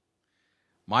 Nice.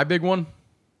 My big one,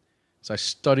 So I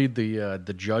studied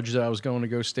the judge that I was going to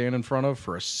go stand in front of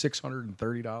for a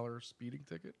 $630 speeding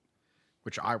ticket,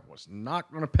 which I was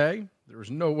not going to pay. There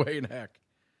was no way in heck.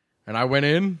 And I went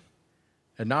in,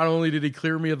 and not only did he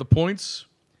clear me of the points,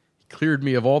 he cleared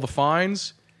me of all the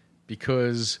fines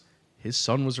because his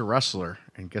son was a wrestler.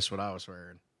 And guess what I was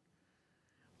wearing?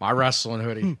 My wrestling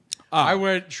hoodie. I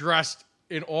went dressed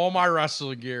in all my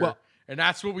wrestling gear, and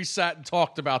that's what we sat and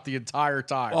talked about the entire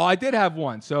time. Well, I did have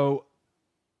one. So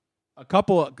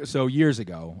years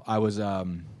ago, I was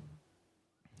running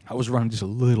just a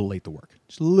little late to work,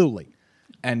 just a little late,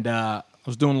 and I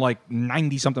was doing like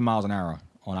 90-something miles an hour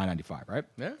on I-95, right?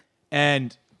 Yeah.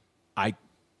 And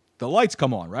the lights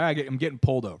come on, right? I'm getting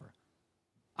pulled over.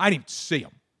 I didn't even see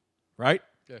him, right?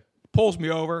 Yeah. Pulls me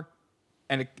over,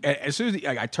 and as soon as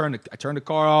I turned the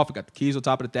car off, I got the keys on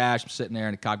top of the dash. I'm sitting there,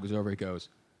 and the cop goes over. He goes,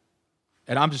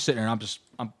 and I'm just sitting there, and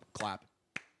I'm clapping,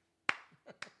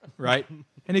 right?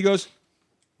 And he goes,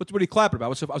 what are you clapping about?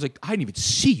 I was like, I didn't even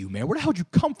see you, man. Where the hell did you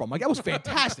come from? Like, that was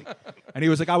fantastic. And he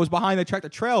was like, I was behind the tractor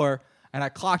trailer, and I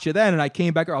clocked you then, and I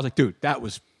came back. I was like, dude, that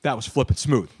was flipping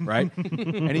smooth, right?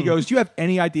 And he goes, do you have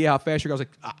any idea how fast you're going?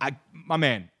 I was like, my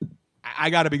man, I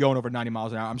got to be going over 90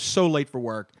 miles an hour. I'm so late for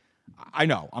work. I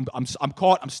know. I'm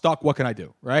caught. I'm stuck. What can I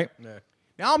do, right? Yeah.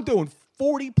 Now I'm doing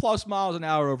 40-plus miles an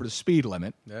hour over the speed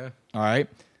limit. Yeah. All right?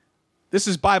 This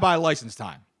is bye-bye license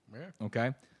time. Yeah.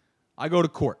 Okay? I go to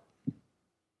court.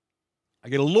 I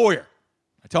get a lawyer.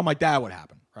 I tell my dad what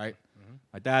happened, right? Mm-hmm.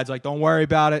 My dad's like, don't worry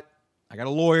about it. I got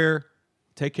a lawyer.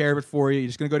 Take care of it for you. You're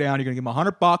just going to go down. You're going to give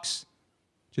him $100.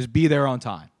 Just be there on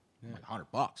time. Yeah. I'm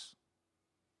like, $100.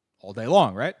 All day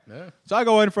long, right? Yeah. So I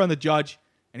go in front of the judge,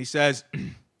 and he says,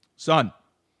 son,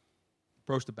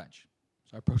 approach the bench.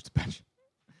 So I approach the bench.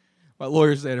 My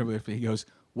lawyer's there with me. He goes,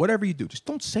 whatever you do, just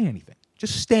don't say anything.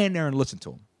 Just stand there and listen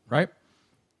to him, right?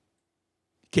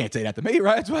 Can't say that to me,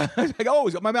 right? That's why I like,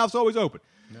 always, my mouth's always open.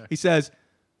 Yeah. He says,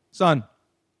 son,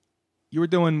 you were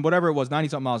doing whatever it was,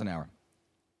 90-something miles an hour.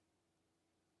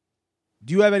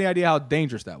 Do you have any idea how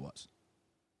dangerous that was?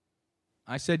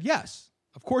 I said, yes,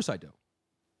 of course I do.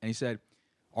 And he said,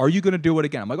 are you going to do it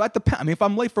again? I'm like, that depends. I mean, if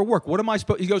I'm late for work, what am I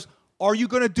supposed to? He goes, are you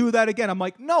going to do that again? I'm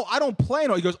like, no, I don't plan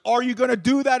on it. He goes, are you going to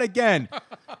do that again?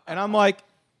 And I'm like,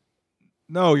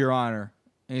 no, Your Honor.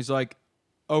 And he's like,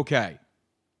 okay.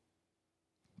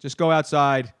 Just go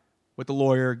outside with the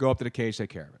lawyer, go up to the case, take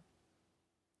care of it.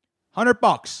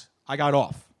 $100. I got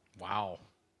off. Wow.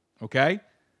 Okay?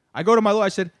 I go to my lawyer. I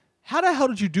said, how the hell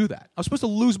did you do that? I was supposed to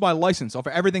lose my license off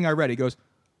of everything I read. He goes,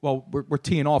 well, we're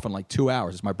teeing off in like 2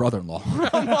 hours. It's my brother-in-law.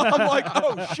 I'm like,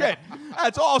 oh, shit.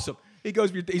 That's awesome. He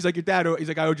goes, he's like, I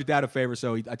owed your dad a favor,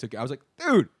 so I took it. I was like,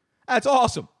 dude, that's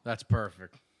awesome. That's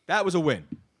perfect. That was a win.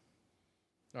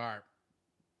 All right.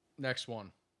 Next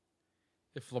one.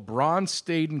 If LeBron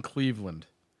stayed in Cleveland,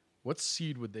 what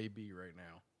seed would they be right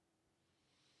now?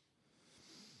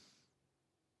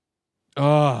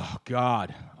 Oh,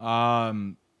 God.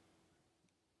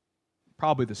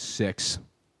 Probably the 6.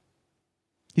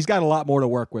 He's got a lot more to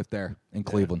work with there in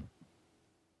Cleveland.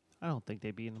 I don't think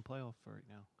they'd be in the playoff right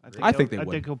now. I think they would.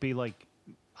 I think it'll be like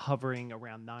hovering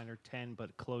around 9 or 10,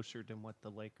 but closer than what the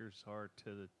Lakers are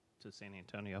to San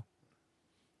Antonio.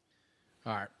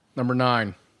 All right. Number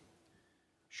 9.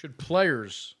 Should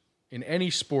players in any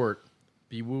sport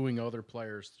be wooing other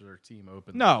players to their team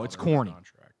open? No, it's corny.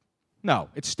 Contract? No,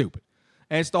 it's stupid.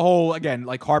 And it's the whole, again,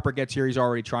 like Harper gets here, he's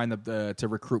already trying to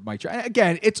recruit Mike Trout. And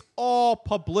again, it's all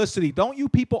publicity. Don't you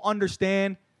people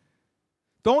understand?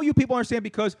 Don't you people understand?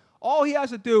 Because all he has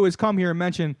to do is come here and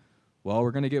mention, well,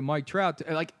 we're going to get Mike Trout.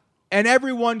 And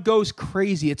everyone goes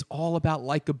crazy. It's all about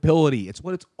likability. It's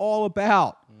what it's all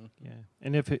about. Yeah.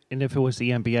 And if it was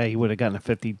the NBA, he would have gotten a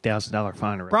 $50,000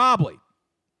 fine already. Probably.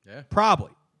 Yeah.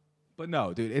 Probably. But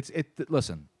no, dude,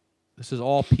 listen, this is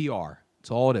all PR.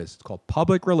 It's all it is. It's called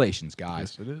public relations,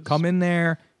 guys. Yes, it is. Come in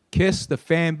there, kiss the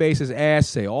fan base's ass,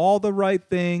 say all the right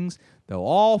things. They'll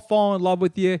all fall in love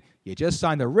with you. You just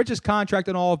signed the richest contract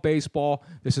in all of baseball.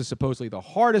 This is supposedly the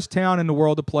hardest town in the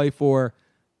world to play for.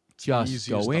 Just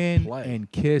go in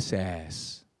and kiss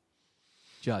ass.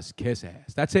 Just kiss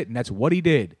ass. That's it, and that's what he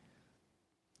did.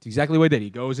 It's exactly what he did. He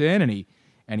goes in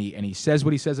and he says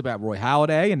what he says about Roy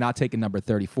Halladay and not taking number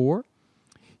 34.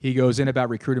 He goes in about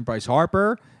recruiting Bryce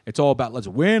Harper. It's all about let's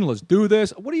win, let's do this.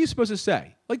 What are you supposed to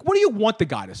say? Like, what do you want the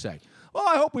guy to say? Well,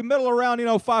 I hope we middle around,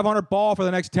 500 ball for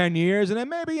the next 10 years, and then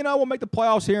maybe, we'll make the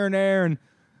playoffs here and there, and,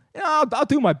 I'll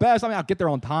do my best. I mean, I'll get there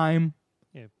on time.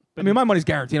 Yeah, my money's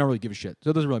guaranteed. I don't really give a shit,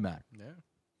 so it doesn't really matter.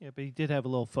 Yeah, but he did have a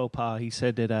little faux pas. He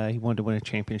said that he wanted to win a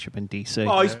championship in D.C.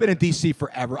 Oh, he's been in D.C.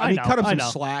 forever. I mean, cut him some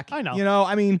slack. I know.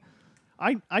 I mean,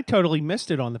 I totally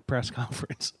missed it on the press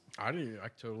conference. I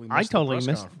totally missed I totally the press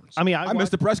missed. conference. I mean, I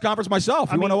missed the press conference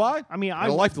myself. You want to know why? I mean, I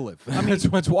got a life to live. I mean,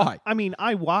 that's why. I mean,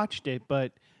 I watched it,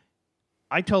 but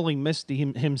I totally missed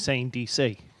him saying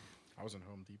DC. I was in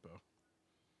Home Depot.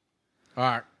 All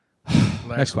right.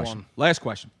 Next question. Last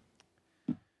question.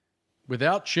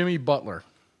 Without Jimmy Butler,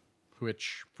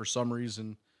 which for some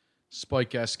reason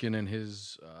Spike Eskin and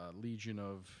his legion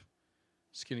of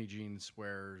skinny jeans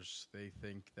wearers, they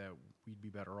think that we'd be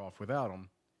better off without him.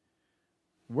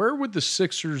 Where would the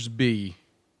Sixers be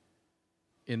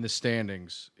in the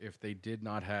standings if they did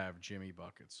not have Jimmy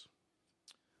Buckets?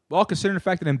 Well, considering the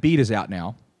fact that Embiid is out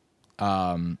now.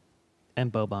 And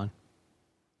Boban.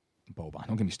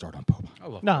 Don't get me started on Boban. I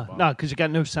love No, because you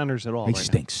got no centers at all. He right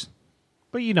stinks. now.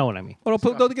 But you know what I mean. Well,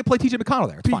 they can play TJ McConnell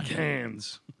there. It's fine.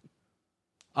 Hands.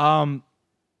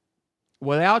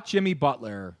 Without Jimmy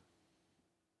Butler,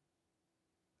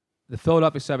 the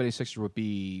Philadelphia 76ers would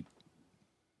be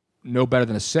no better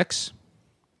than a 6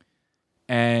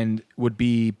 and would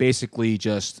be basically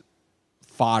just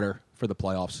fodder for the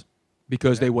playoffs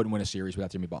because they wouldn't win a series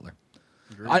without Jimmy Butler.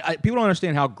 People don't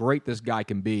understand how great this guy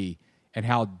can be and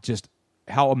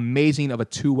how amazing of a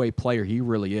two-way player he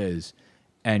really is.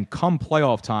 And come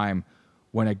playoff time,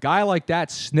 when a guy like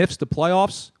that sniffs the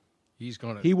playoffs,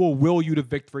 he will will you to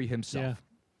victory himself.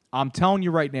 Yeah. I'm telling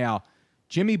you right now,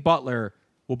 Jimmy Butler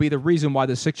will be the reason why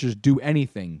the Sixers do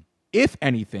anything, if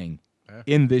anything,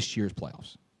 in this year's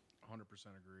playoffs. 100%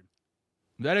 agreed.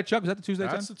 Is that it, Chuck? Is that the Tuesday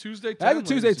 10? That's the Tuesday 10. That's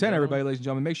the Tuesday ladies 10, and everybody, ladies and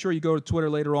gentlemen. Make sure you go to Twitter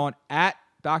later on at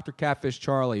Dr. Catfish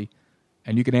Charlie,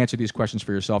 and you can answer these questions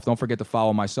for yourself. Don't forget to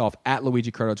follow myself at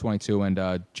Luigi Curto 22.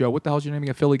 And Joe, what the hell's your name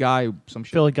again? Philly Guy? Some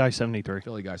shit. Philly Guy 73.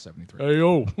 Philly Guy 73.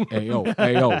 Ayo.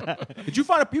 Ayo. Did you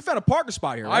find a parking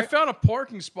spot here, right? I found a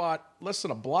parking spot less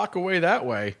than a block away that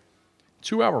way.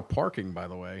 2-hour parking, by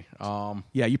the way.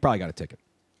 Yeah, you probably got a ticket.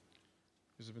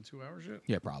 Has it been 2 hours yet?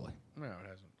 Yeah, probably. No, it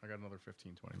hasn't. I got another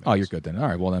 15, 20 minutes. Oh, you're good then. All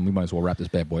right, well, then we might as well wrap this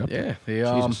bad boy up. Yeah.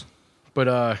 Jesus.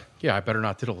 But, yeah, I better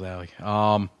not diddle-dally.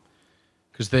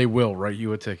 Because they will write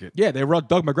you a ticket. Yeah,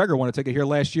 Doug McGregor won a ticket here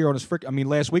last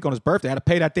week on his birthday. I had to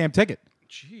pay that damn ticket.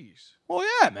 Jeez. Well,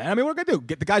 yeah, man. I mean, what am I going to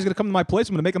do? The guy's going to come to my place.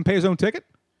 I'm going to make him pay his own ticket?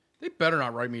 They better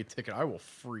not write me a ticket. I will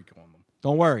freak on them.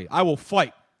 Don't worry. I will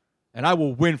fight. And I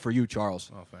will win for you,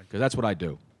 Charles. Oh, thank you. Because that's what I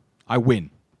do. I win.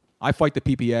 I fight the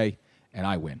PPA, and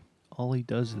I win. All he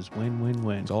does is win, win,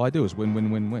 win. That's all I do is win,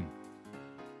 win, win, win.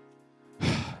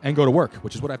 And go to work,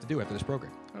 which is what I have to do after this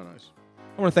program. Oh, nice.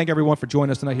 I want to thank everyone for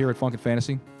joining us tonight here at Funk and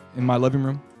Fantasy in my living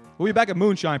room. We'll be back at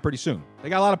Moonshine pretty soon. They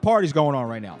got a lot of parties going on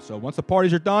right now. So once the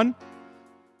parties are done,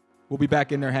 we'll be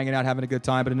back in there hanging out, having a good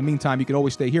time. But in the meantime, you can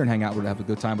always stay here and hang out and have a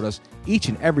good time with us each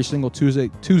and every single Tuesday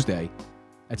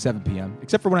at 7 p.m.,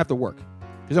 except for when I have to work,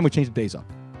 because then we change the days up.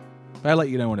 But I let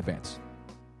you know in advance.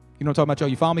 You know what I'm talking about, Joe?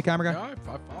 You follow me, camera guy? Yeah, I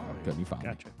follow you. Good, you follow me.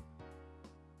 Gotcha. I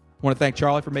want to thank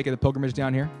Charlie for making the pilgrimage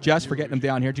down here. Jess for getting them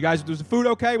down here. Did you guys, was the food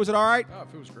okay? Was it all right? Oh,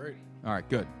 food was great. All right,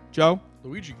 good. Joe?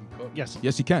 Luigi can cook. Yes.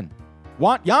 Yes, he can.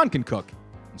 Jan can cook,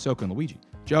 and so can Luigi.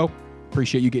 Joe,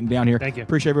 appreciate you getting down here. Thank you.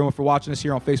 Appreciate everyone for watching us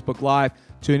here on Facebook Live.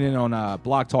 Tune in on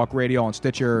Blog Talk Radio, on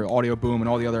Stitcher, Audio Boom, and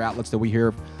all the other outlets that we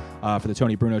hear for the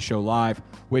Tony Bruno Show Live,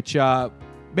 which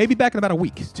may be back in about a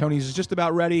week. Tony's just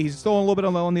about ready. He's still a little bit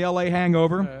on the LA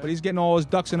hangover, but he's getting all his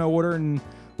ducks in order, and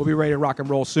we'll be ready to rock and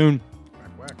roll soon.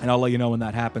 And I'll let you know when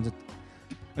that happens.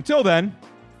 Until then,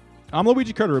 I'm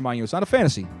Luigi Curto reminding you it's not a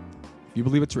fantasy. You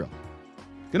believe it's real.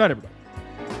 Good night, everybody.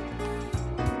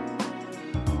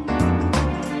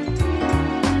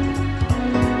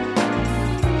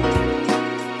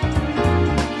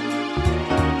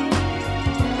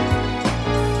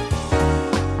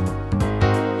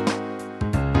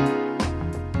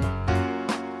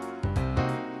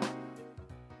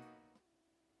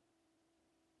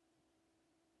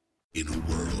 In a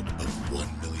world of 1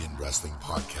 million wrestling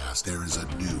podcasts, there is a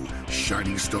new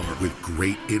shining star with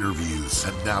great interviews,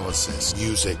 analysis,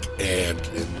 music, and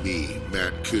me,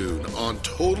 Matt Coon, on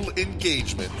total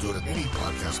engagement. Go to any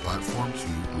podcast platform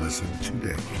to listen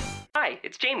today. Hi,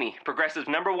 it's Jamie, Progressive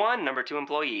 #1, #2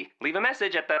 employee. Leave a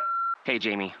message at the... Hey,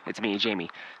 Jamie, it's me, Jamie.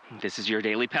 This is your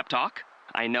daily pep talk.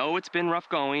 I know it's been rough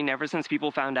going ever since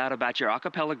people found out about your a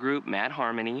cappella group, Mad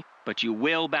Harmony, but you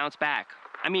will bounce back.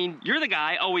 I mean, you're the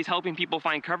guy always helping people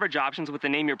find coverage options with the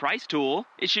Name Your Price tool.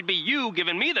 It should be you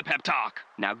giving me the pep talk.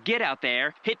 Now get out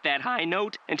there, hit that high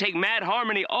note, and take Mad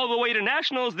Harmony all the way to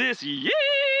nationals this year.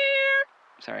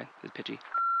 Sorry, it's pitchy.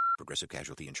 Progressive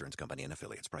Casualty Insurance Company and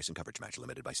Affiliates. Price and coverage match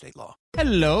limited by state law.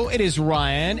 Hello, it is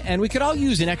Ryan, and we could all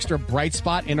use an extra bright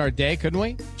spot in our day, couldn't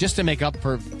we? Just to make up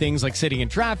for things like sitting in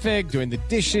traffic, doing the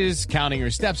dishes, counting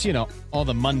your steps, you know, all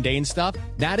the mundane stuff.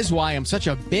 That is why I'm such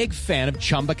a big fan of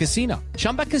Chumba Casino.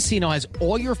 Chumba Casino has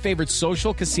all your favorite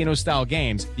social casino-style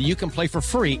games that you can play for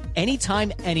free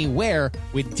anytime, anywhere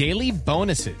with daily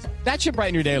bonuses. That should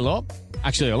brighten your day a little.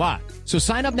 Actually, a lot. So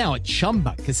sign up now at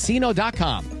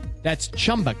ChumbaCasino.com. That's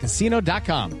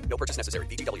ChumbaCasino.com. No purchase necessary.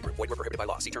 VGW Group. Void where prohibited by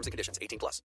law. See terms and conditions.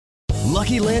 18+.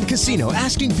 Lucky Land Casino,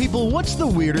 asking people, what's the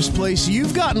weirdest place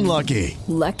you've gotten lucky?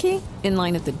 Lucky? In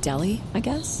line at the deli, I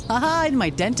guess? Aha, in my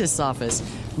dentist's office.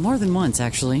 More than once,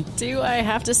 actually. Do I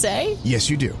have to say? Yes,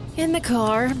 you do. In the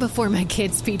car before my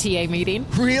kids' PTA meeting.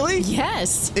 Really?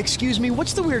 Yes. Excuse me,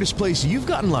 what's the weirdest place you've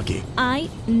gotten lucky? I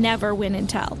never win and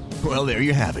tell. Well, there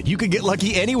you have it. You can get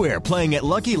lucky anywhere, playing at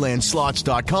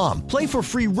LuckyLandSlots.com. Play for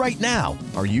free right now.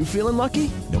 Are you feeling lucky?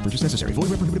 No purchase necessary. Void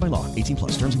where prohibited by law.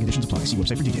 18+. Terms and conditions apply. See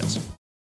website for details.